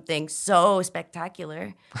be something so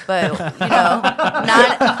spectacular, but you know,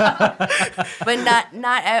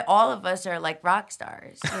 not all of us are like rock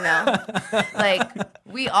stars. You know, like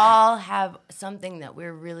we all have something that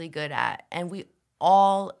we're really good at, and we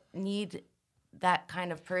all need that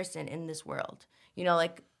kind of person in this world. You know,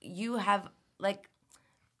 like you have like,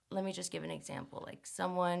 let me just give an example. Like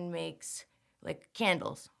someone makes like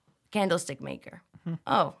candles, candlestick maker.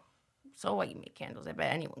 Oh. So what, you make candles? I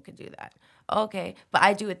bet anyone could do that. Okay, but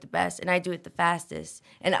I do it the best, and I do it the fastest.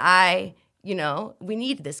 And you know, we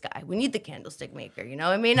need this guy. We need the candlestick maker. You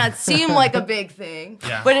know, it may not seem like a big thing,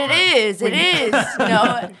 Yeah, but it right. is. It is. You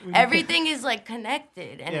know, everything is like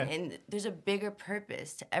connected, and, Yeah. and there's a bigger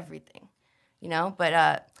purpose to everything. You know,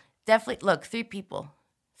 but definitely look, 3 people.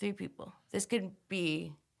 This could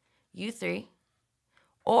be you 3,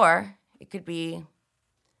 or it could be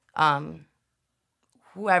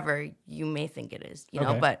whoever you may think it is, you know,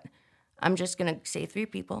 Okay. but I'm just going to say 3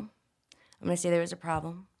 people. I'm going to say there was a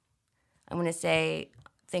problem. I'm going to say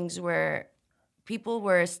people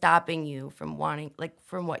were stopping you from wanting, like,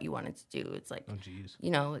 from what you wanted to do. It's like, Oh,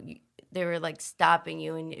 jeez. They were like stopping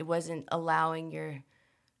you, and it wasn't allowing your,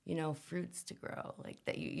 fruits to grow like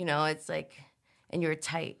that. It's like, and you're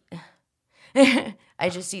tight. I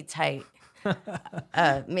just see tight.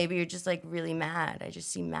 Maybe you're just like really mad. I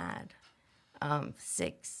just see mad.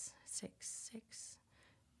 6.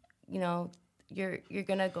 You're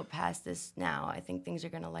gonna go past this now. I think things are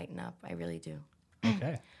gonna lighten up. I really do.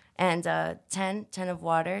 Okay. And 10 of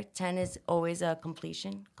water. 10 is always a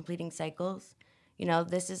completing cycles.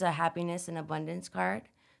 This is a happiness and abundance card.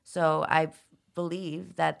 So I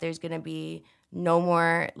believe that there's going to be no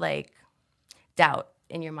more like doubt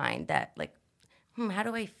in your mind that like, how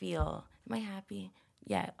do I feel? Am I happy?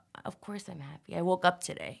 Yeah, of course I'm happy. I woke up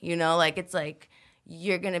today. Like it's like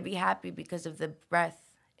you're going to be happy because of the breath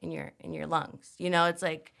in your lungs. It's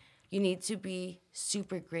like you need to be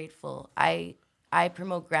super grateful. I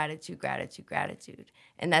promote gratitude.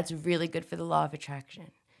 And that's really good for the law of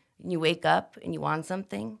attraction. When you wake up and you want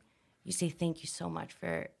something, you say, thank you so much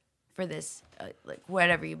for this, like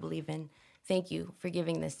whatever you believe in. Thank you for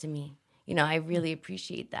giving this to me. I really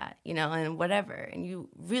appreciate that, and whatever. And you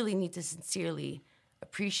really need to sincerely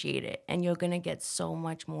appreciate it. And you're going to get so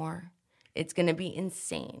much more. It's going to be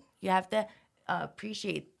insane. You have to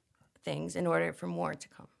appreciate things in order for more to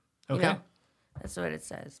come. Okay. That's what it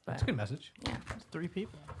says. But That's a good message. yeah, It's 3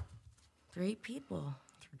 people. 3 people.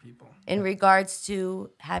 3 people. In regards to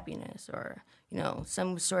happiness or,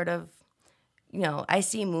 some sort of, I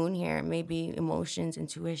see moon here, maybe emotions,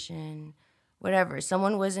 intuition, whatever.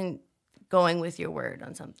 Someone wasn't going with your word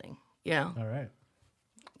on something, All right.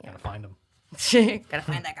 Gotta find them. Gotta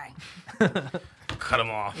find that guy. Cut them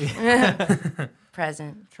off.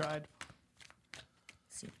 Present. Tried.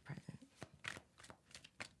 See the present.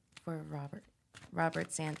 For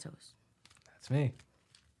Robert Santos. That's me.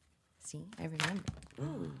 See, I remember.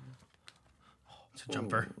 Ooh. It's a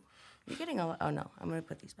jumper. You're getting a lot. Oh, no. I'm going to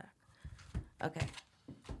put these back. Okay.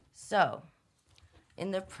 So,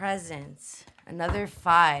 in the present, another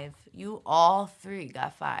 5. You all 3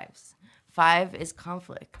 got 5s. 5 is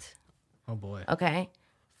conflict. Oh, boy. Okay?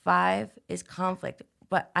 5 is conflict.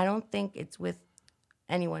 But I don't think it's with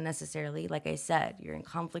anyone necessarily. Like I said, you're in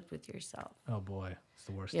conflict with yourself. Oh, boy. It's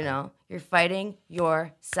the worst. You're fighting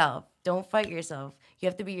yourself. Don't fight yourself. You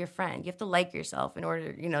have to be your friend. You have to like yourself in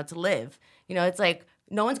order, to live. It's like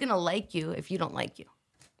no one's going to like you if you don't like you,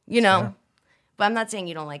 Fair. But I'm not saying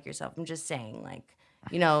you don't like yourself. I'm just saying like,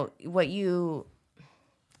 I'm going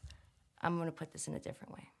to put this in a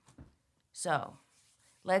different way. So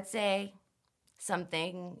let's say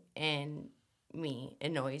something in me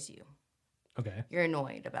annoys you. Okay. You're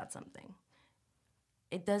annoyed about something.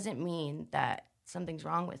 It doesn't mean that something's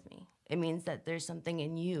wrong with me. It means that there's something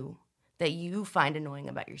in you that you find annoying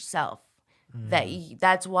about yourself.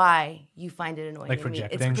 That's why you find it annoying. Like in me.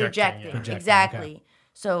 projecting? It's projecting. Yeah. Projecting, Exactly. okay.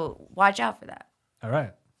 So watch out for that. All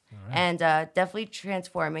right. And definitely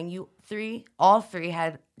transforming. All three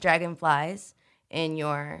had dragonflies in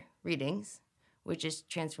your readings, which is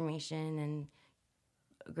transformation and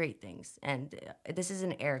great things. And this is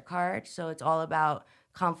an air card, so it's all about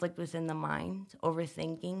conflict within the mind,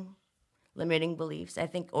 overthinking, limiting beliefs. I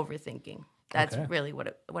think overthinking. That's Okay. really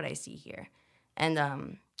what I see here.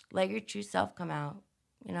 And let your true self come out.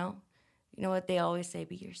 You know what they always say: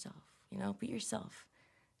 be yourself. Be yourself.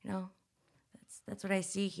 That's what I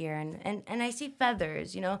see here, and I see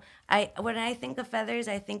feathers. When I think of feathers,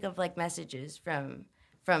 I think of like messages from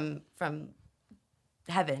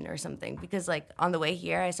heaven or something, because like on the way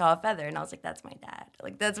here I saw a feather and I was like, that's my dad.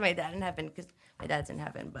 Like that's my dad in heaven, because my dad's in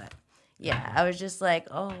heaven. But yeah, I was just like,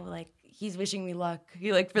 oh, like he's wishing me luck,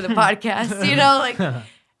 for the podcast, like,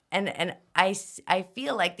 and I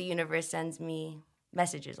feel like the universe sends me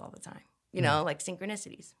messages all the time, like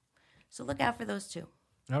synchronicities. So look out for those too.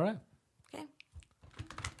 All right. Okay.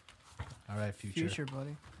 All right, future. Future,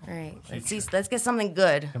 buddy. All right. Let's get something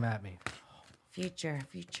good. Come at me. Future.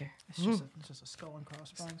 It's just a skull and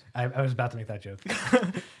crossbones. I was about to make that joke.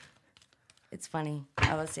 It's funny.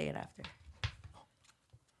 I will say it after.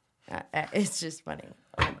 It's just funny.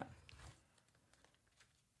 Oh, my.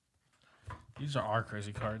 These are our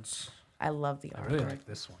crazy cards. I love the I art. really like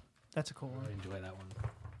this one. That's a cool I one. really enjoy that one.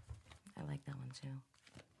 I like that one too.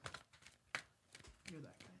 You're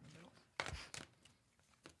that guy in the middle.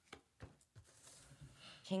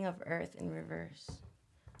 King of Earth in reverse.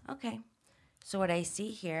 Okay. So what I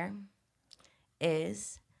see here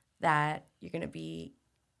is that you're going to be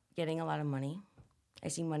getting a lot of money. I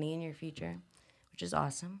see money in your future, which is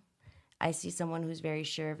awesome. I see someone who's very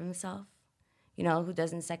sure of himself, who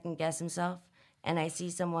doesn't second guess himself. and I see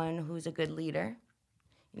someone who's a good leader,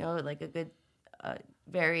 you know, like a good,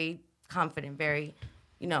 very confident, very,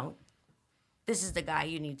 you know, this is the guy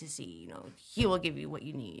you need to see. You know, he will give you what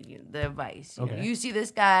you need, you know, the advice. You know, Okay. you see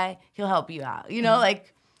this guy, he'll help you out. You know,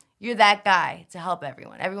 like you're that guy to help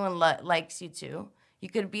everyone. Everyone likes you too. You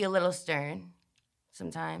could be a little stern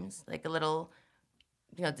sometimes, like a little,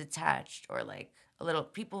 you know, detached, or like a little.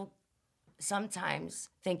 People sometimes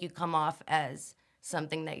think you come off as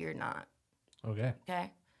something that you're not. Okay.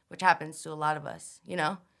 Okay, which happens to a lot of us, you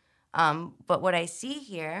know. But what I see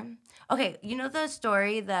here, okay, you know the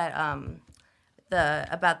story that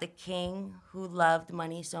about the king who loved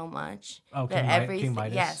money so much Oh, that King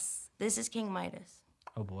Midas? Yes, this is King Midas.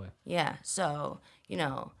 Oh boy. Yeah, so you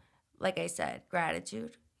know, like I said,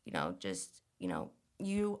 gratitude. You know, just you know,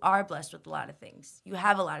 you are blessed with a lot of things. You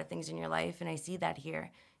have a lot of things in your life, and I see that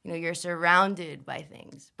here. You know, you're surrounded by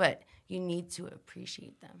things, but you need to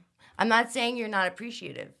appreciate them. I'm not saying you're not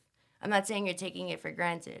appreciative. I'm not saying you're taking it for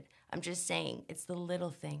granted. I'm just saying it's the little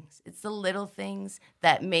things. It's the little things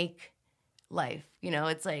that make life. You know,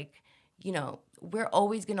 it's like, you know, we're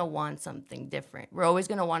always going to want something different. We're always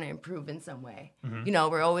going to want to improve in some way. You know,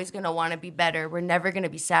 we're always going to want to be better. We're never going to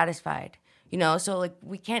be satisfied. You know, so like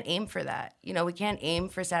we can't aim for that. You know, we can't aim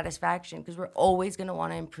for satisfaction because we're always going to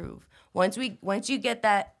want to improve. Once you get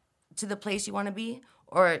that to the place you want to be,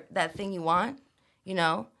 or that thing you want, you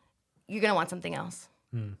know, you're going to want something else.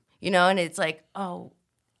 You know, and it's like,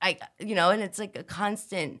 you know, and it's like a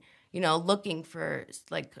constant, you know, looking for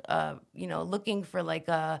like a, you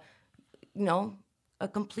know, a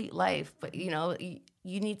complete life. But, you know,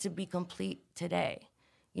 you need to be complete today.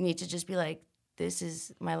 You need to just be like, this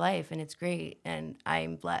is my life and it's great and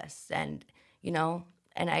I'm blessed. And, you know,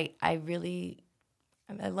 and I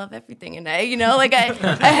love everything. And I, you know, like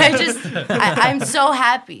I'm so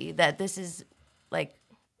happy that this is like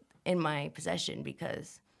in my possession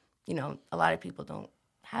because, you know, a lot of people don't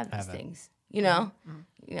have these things, you know,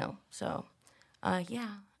 so,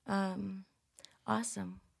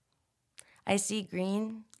 awesome. I see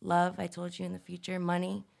green, love, I told you in the future,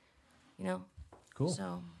 money, you know. Cool.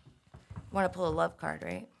 So, want to pull a love card,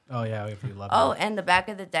 right? Oh yeah, if you love. Oh, it. and the back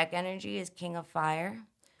of the deck energy is King of Fire.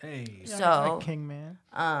 Hey. Yeah, So- I'm a king man.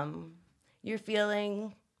 You're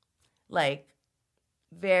feeling like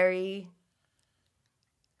very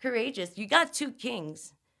courageous. You got 2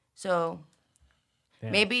 kings. So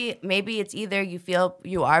Damn. maybe it's either you feel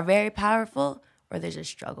you are very powerful or there's a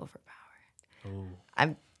struggle for power. Ooh.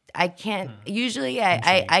 I can't usually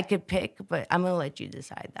I could pick, but I'm gonna let you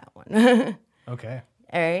decide that one. Okay.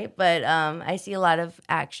 All right. But I see a lot of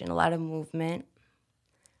action, a lot of movement.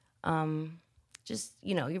 Just,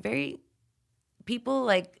 you know, you're very people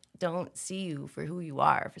like don't see you for who you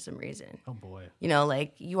are for some reason. Oh boy. You know,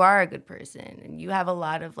 like you are a good person and you have a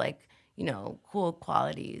lot of like, you know, cool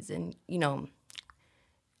qualities and, you know,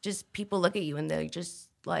 just people look at you and they just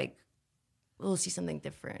like will see something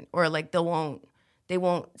different or like they won't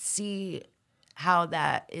see how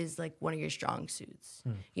that is like one of your strong suits,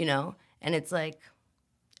 you know? And it's like,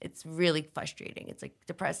 it's really frustrating. It's like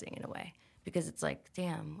depressing in a way because it's like,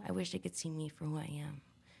 damn, I wish they could see me for who I am,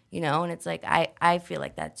 you know? And it's like, I feel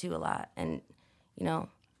like that too a lot. And, you know,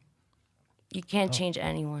 you can't change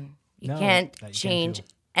anyone. You No, can't that you can't change do.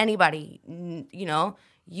 anybody, you know?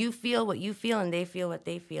 You feel what you feel and they feel what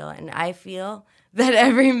they feel. And I feel that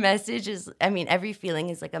every message is, I mean, every feeling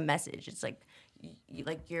is like a message. It's like,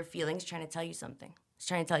 like your feelings trying to tell you something. It's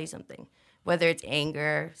trying to tell you something. Whether it's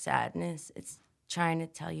anger, sadness, it's trying to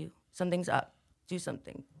tell you something's up. Do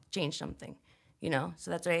something. Change something. You know? So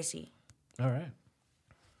that's what I see. All right.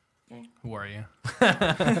 Okay? Who are you?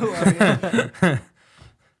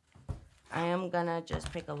 I am gonna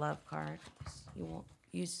just pick a love card. You won't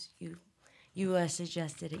you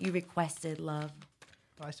suggested it. You requested love.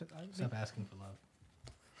 I Stop asking for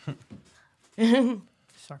love.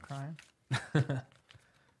 start crying.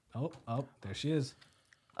 Oh, there she is.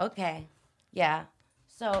 Okay. Yeah.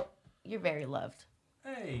 So you're very loved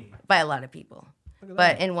Hey. by a lot of people. Look at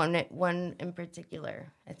But that. in one in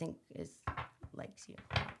particular, I think likes you.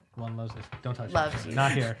 One loves this. Don't touch Loves it. you.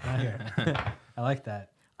 Not here. Not here. I like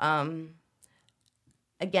that.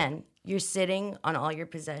 Again, you're sitting on all your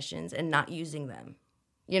possessions and not using them.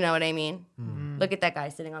 You know what I mean? Look at that guy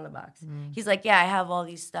sitting on the box. He's like, yeah, I have all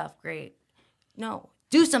these stuff. Great. No,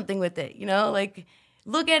 do something with it. You know, like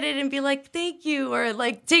look at it and be like, thank you. Or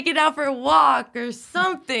like take it out for a walk or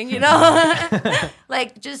something, you know?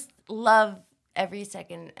 Like just love every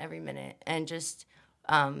second, every minute. And just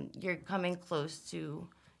you're coming close to,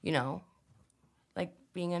 you know, like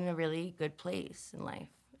being in a really good place in life.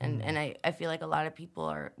 And I feel like a lot of people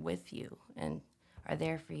are with you and are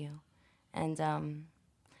there for you. And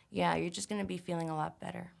yeah, you're just gonna be feeling a lot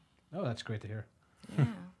better. Oh, that's great to hear. Yeah.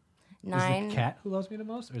 Is 9. the cat who loves me the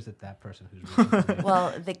most, or is it that person who's really to me?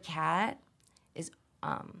 Well, the cat is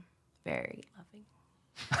very loving.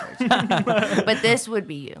 But this would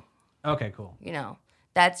be you. Okay, cool. You know,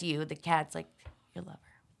 that's you. The cat's like your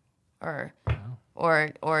lover,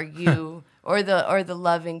 or you, or the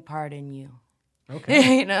loving part in you.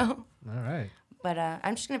 Okay. You know. All right. But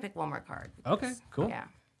I'm just gonna pick one more card. Okay, cool. Yeah.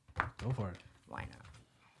 Go for it. Why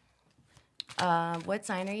not? What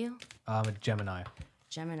sign are you? I'm a Gemini.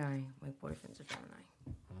 Gemini. My boyfriend's a Gemini.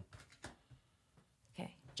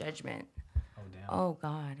 Okay. Judgment. Oh, damn. Oh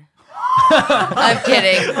God. I'm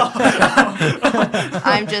kidding.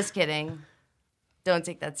 I'm just kidding. Don't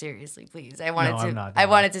take that seriously, please. I wanted No, to. I'm not, I don't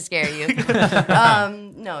wanted to scare you.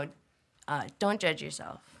 No, don't judge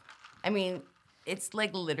yourself. I mean, it's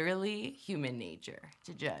like literally human nature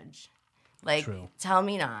to judge. Like, True. tell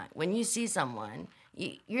me not. When you see someone,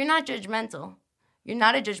 you're not judgmental. You're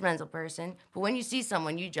not a judgmental person, but when you see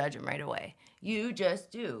someone, you judge them right away. You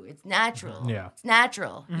just do. It's natural. Yeah. It's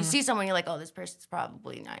natural. You see someone, you're like, oh, this person's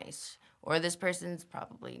probably nice. Or this person's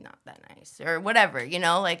probably not that nice. Or whatever, you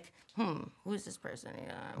know, like, who's this person?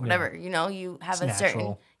 Yeah, whatever. You know, you have It's a certain,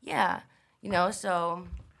 natural. yeah, you know, so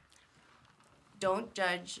don't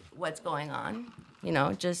judge what's going on. You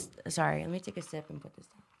know, just, sorry, let me take a sip and put this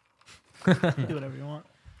down. Do whatever you want.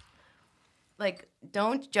 Like,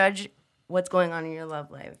 don't judge what's going on in your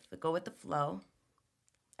love life. Go with the flow.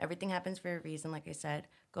 Everything happens for a reason, like I said.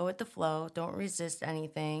 Go with the flow. Don't resist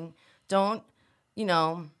anything. Don't, you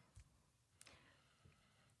know,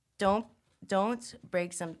 don't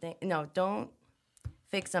break something. No, don't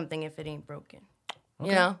fix something if it ain't broken. Okay.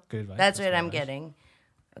 You know? Good advice. That's That's what good I'm advice. getting.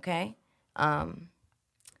 Okay?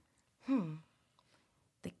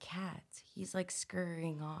 The cat, he's like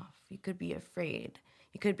scurrying off. You could be afraid.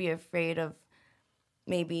 You could be afraid of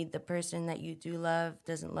maybe the person that you do love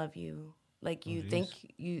doesn't love you like you think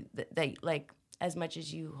you that like as much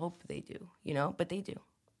as you hope they do, you know, but they do.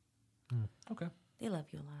 Okay. They love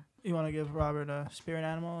you a lot. You want to give Robert a spirit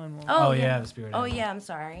animal, and we'll. Oh, yeah, the spirit Oh animal. yeah, I'm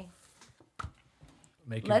sorry.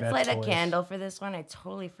 Make your Let's bets, light a boys. candle for this one. I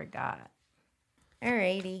totally forgot.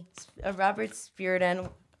 Alrighty, Robert's spirit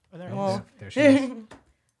animal. Are there Well, There she is.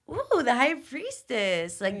 Ooh, the high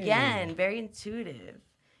priestess again. Very intuitive.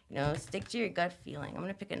 You know, stick to your gut feeling. I'm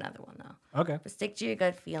gonna pick another one though. Okay. But stick to your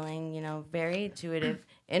gut feeling, you know, very intuitive,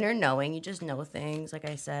 inner knowing. You just know things, like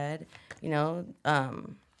I said. You know,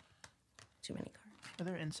 too many cards. Are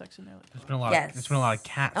there insects in there? There's been a lot. Yes. There's been a lot of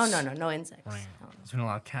cats. Oh no insects. Right. No. There's been a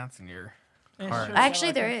lot of cats in your. Yeah, Alright. sure, Actually,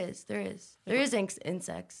 so there is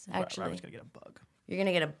insects. Actually, Robert's gonna get a bug. you're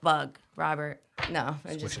gonna get a bug, Robert. No,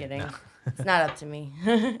 I'm just Squish it. kidding. It's not up to me.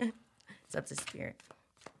 It's up to spirit.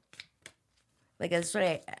 Like that's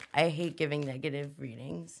what I hate giving negative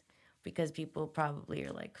readings because people probably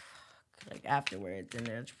are like, fuck, like afterwards, and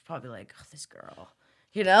they're probably like, oh, this girl,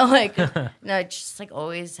 you know, like no, it's just like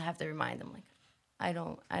always have to remind them like, I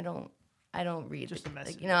don't read Just it. a Like,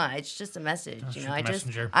 message. you know, it's just a message. You shoot know, the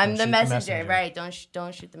messenger. I'm Don't the shoot the messenger, messenger. right?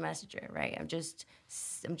 Don't shoot the messenger, right? I'm just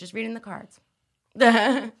reading the cards.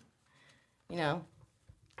 You know.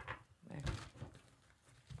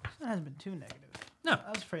 That hasn't been too negative. No. I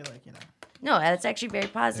was afraid, like, you know, No, that's actually very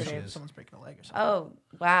There positive. she is. someone's breaking a leg or something. Oh,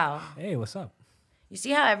 wow. Hey, what's up? You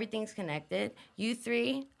see how everything's connected? You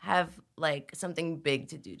three have like something big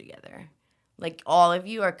to do together. Like all of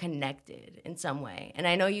you are connected in some way. And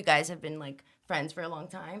I know you guys have been like friends for a long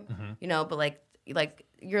time, you know, but like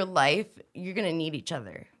your life, you're going to need each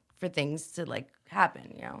other for things to like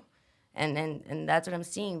happen, you know. And that's what I'm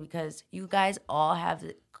seeing because you guys all have,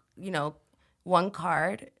 you know, one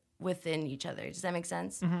card within each other. Does that make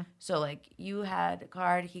sense? So like you had a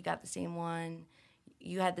card, he got the same one.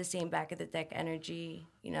 You had the same back of the deck energy,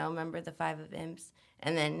 you know, remember the 5 of Imps?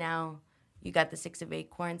 And then now you got the 6 of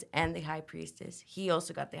Acorns and the High Priestess. He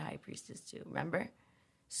also got the High Priestess too, remember?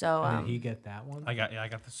 So, And did he get that one? I got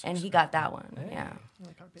this. and he got that one, yeah.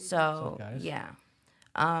 Like our baby. So, What's up, guys?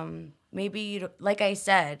 yeah. Maybe, like I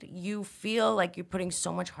said, you feel like you're putting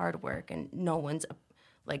so much hard work and no one's,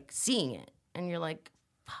 like, seeing it. And you're like,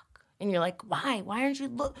 fuck. And you're like, why? Why aren't you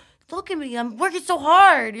look at me? I'm working so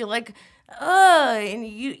hard. You're like, and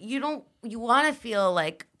you want to feel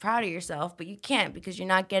like proud of yourself, but you can't because you're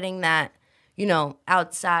not getting that, you know,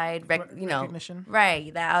 outside, you know, recognition.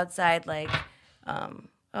 right? That outside, like,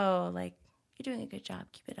 like you're doing a good job,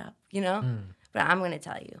 keep it up, you know. But I'm gonna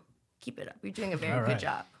tell you, keep it up. You're doing a very All good right.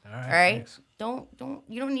 job. All right, All right. thanks.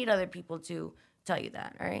 You don't need other people to tell you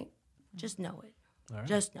that. All right. Just know it. All right.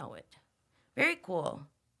 Just know it. Very cool.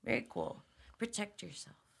 Very cool. Protect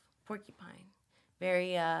yourself. Porcupine.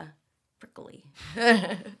 Very prickly.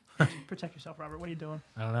 Protect yourself, Robert. What are you doing?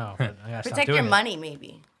 I don't know. But I gotta stop Protect doing your it. money,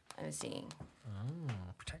 maybe. I was seeing.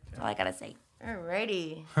 Protect That's all I gotta say.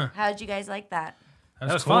 Alrighty. How'd you guys like that?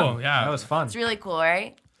 That was cool. fun. Yeah. That was fun. It's really cool,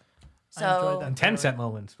 right? I enjoyed So that. Intense at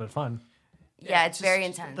moments, but fun. yeah, it's just very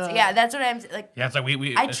intense. the- Yeah, that's what I'm like. Yeah, it's like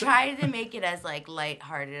we I try to make it as like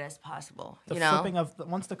lighthearted as possible. The You know. flipping of the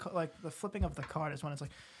once the the flipping of the card is when it's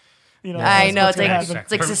like, you know. I what's know it's gonna like happen.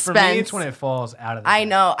 it's like For suspense. me, it's when it falls out of the I deck.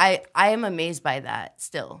 know. I am amazed by that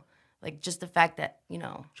still. Like just the fact that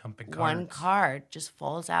Jumping one cards. card just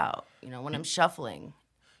falls out. When I'm shuffling.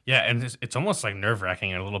 Yeah, and it's almost like nerve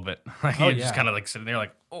wracking a little bit. Like Oh, you're just yeah. kind of like sitting there,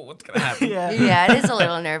 like, oh, what's gonna happen? Yeah. Yeah, it is a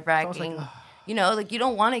little nerve like, wracking. Like you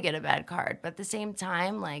don't want to get a bad card, but at the same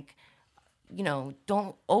time, like,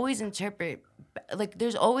 don't always interpret. Like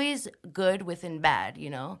there's always good within bad.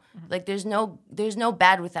 Like there's no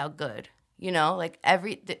bad without good. Like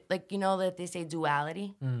that they say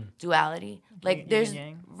duality. Duality. Like Yin there's and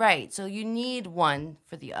yang. right. So you need one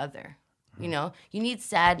for the other. You need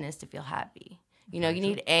sadness to feel happy. You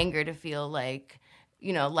need anger to feel like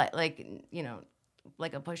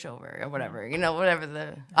like a pushover or whatever. Whatever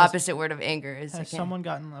the opposite word of anger is. I Has can't- someone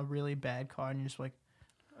gotten a really bad card and you're just like,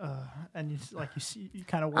 and you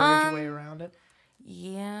kind of worried your way around it?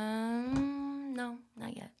 Yeah, no,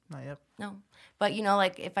 not yet. Not yet. No, but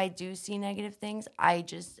like if I do see negative things, I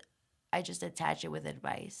just attach it with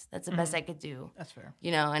advice. That's the best I could do. That's fair.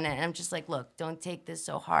 And I'm just like, look, don't take this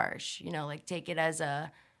so harsh. Like take it as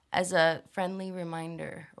a friendly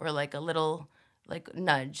reminder or like a little like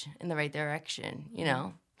nudge in the right direction.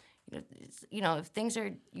 If things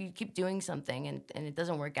are you keep doing something and it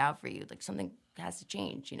doesn't work out for you, like something has to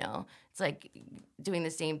change. It's like doing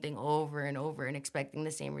the same thing over and over and expecting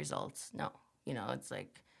the same results. No, it's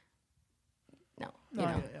like no. No,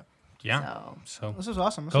 yeah. Yeah. So This is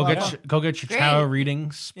awesome. This go was a lot of fun. get your Great. tarot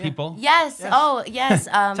readings, Yeah. people. Yes. Yes. Oh, yes.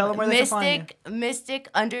 Tell 'em where they can find Mystic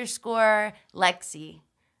 _ Lexi.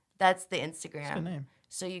 That's the Instagram. Good name.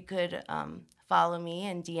 So you could follow me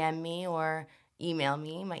and DM me or email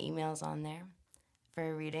me. My email's on there for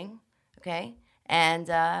a reading. Okay. And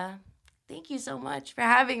thank you so much for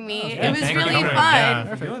having me. yeah, It was thank you really for fun. coming.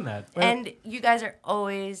 Thanks for doing that. And you guys are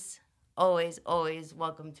always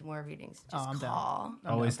welcome to more readings. Just I'm down. call.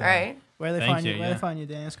 Always All down. right. Where they Thank find you? you, Where they yeah. find you,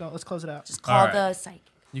 Dan? Let's close it out. Just call All right. the psychic.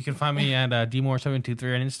 You can find me at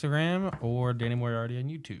dmore723 on Instagram or Danny Moriarty on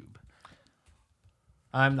YouTube.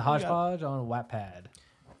 I'm the Hodgepodge on Wattpad.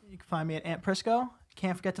 You can find me at Aunt Prisco.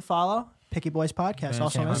 Can't forget to follow Picky Boys Podcast,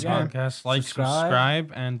 also on Channel Instagram. podcast, like, Subscribe.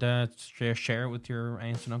 subscribe, and share it with your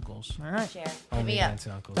aunts and uncles. All right. Share. Hit Only me up. aunts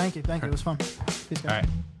and uncles. Thank you. It was fun. Peace, guys.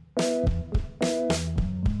 All right.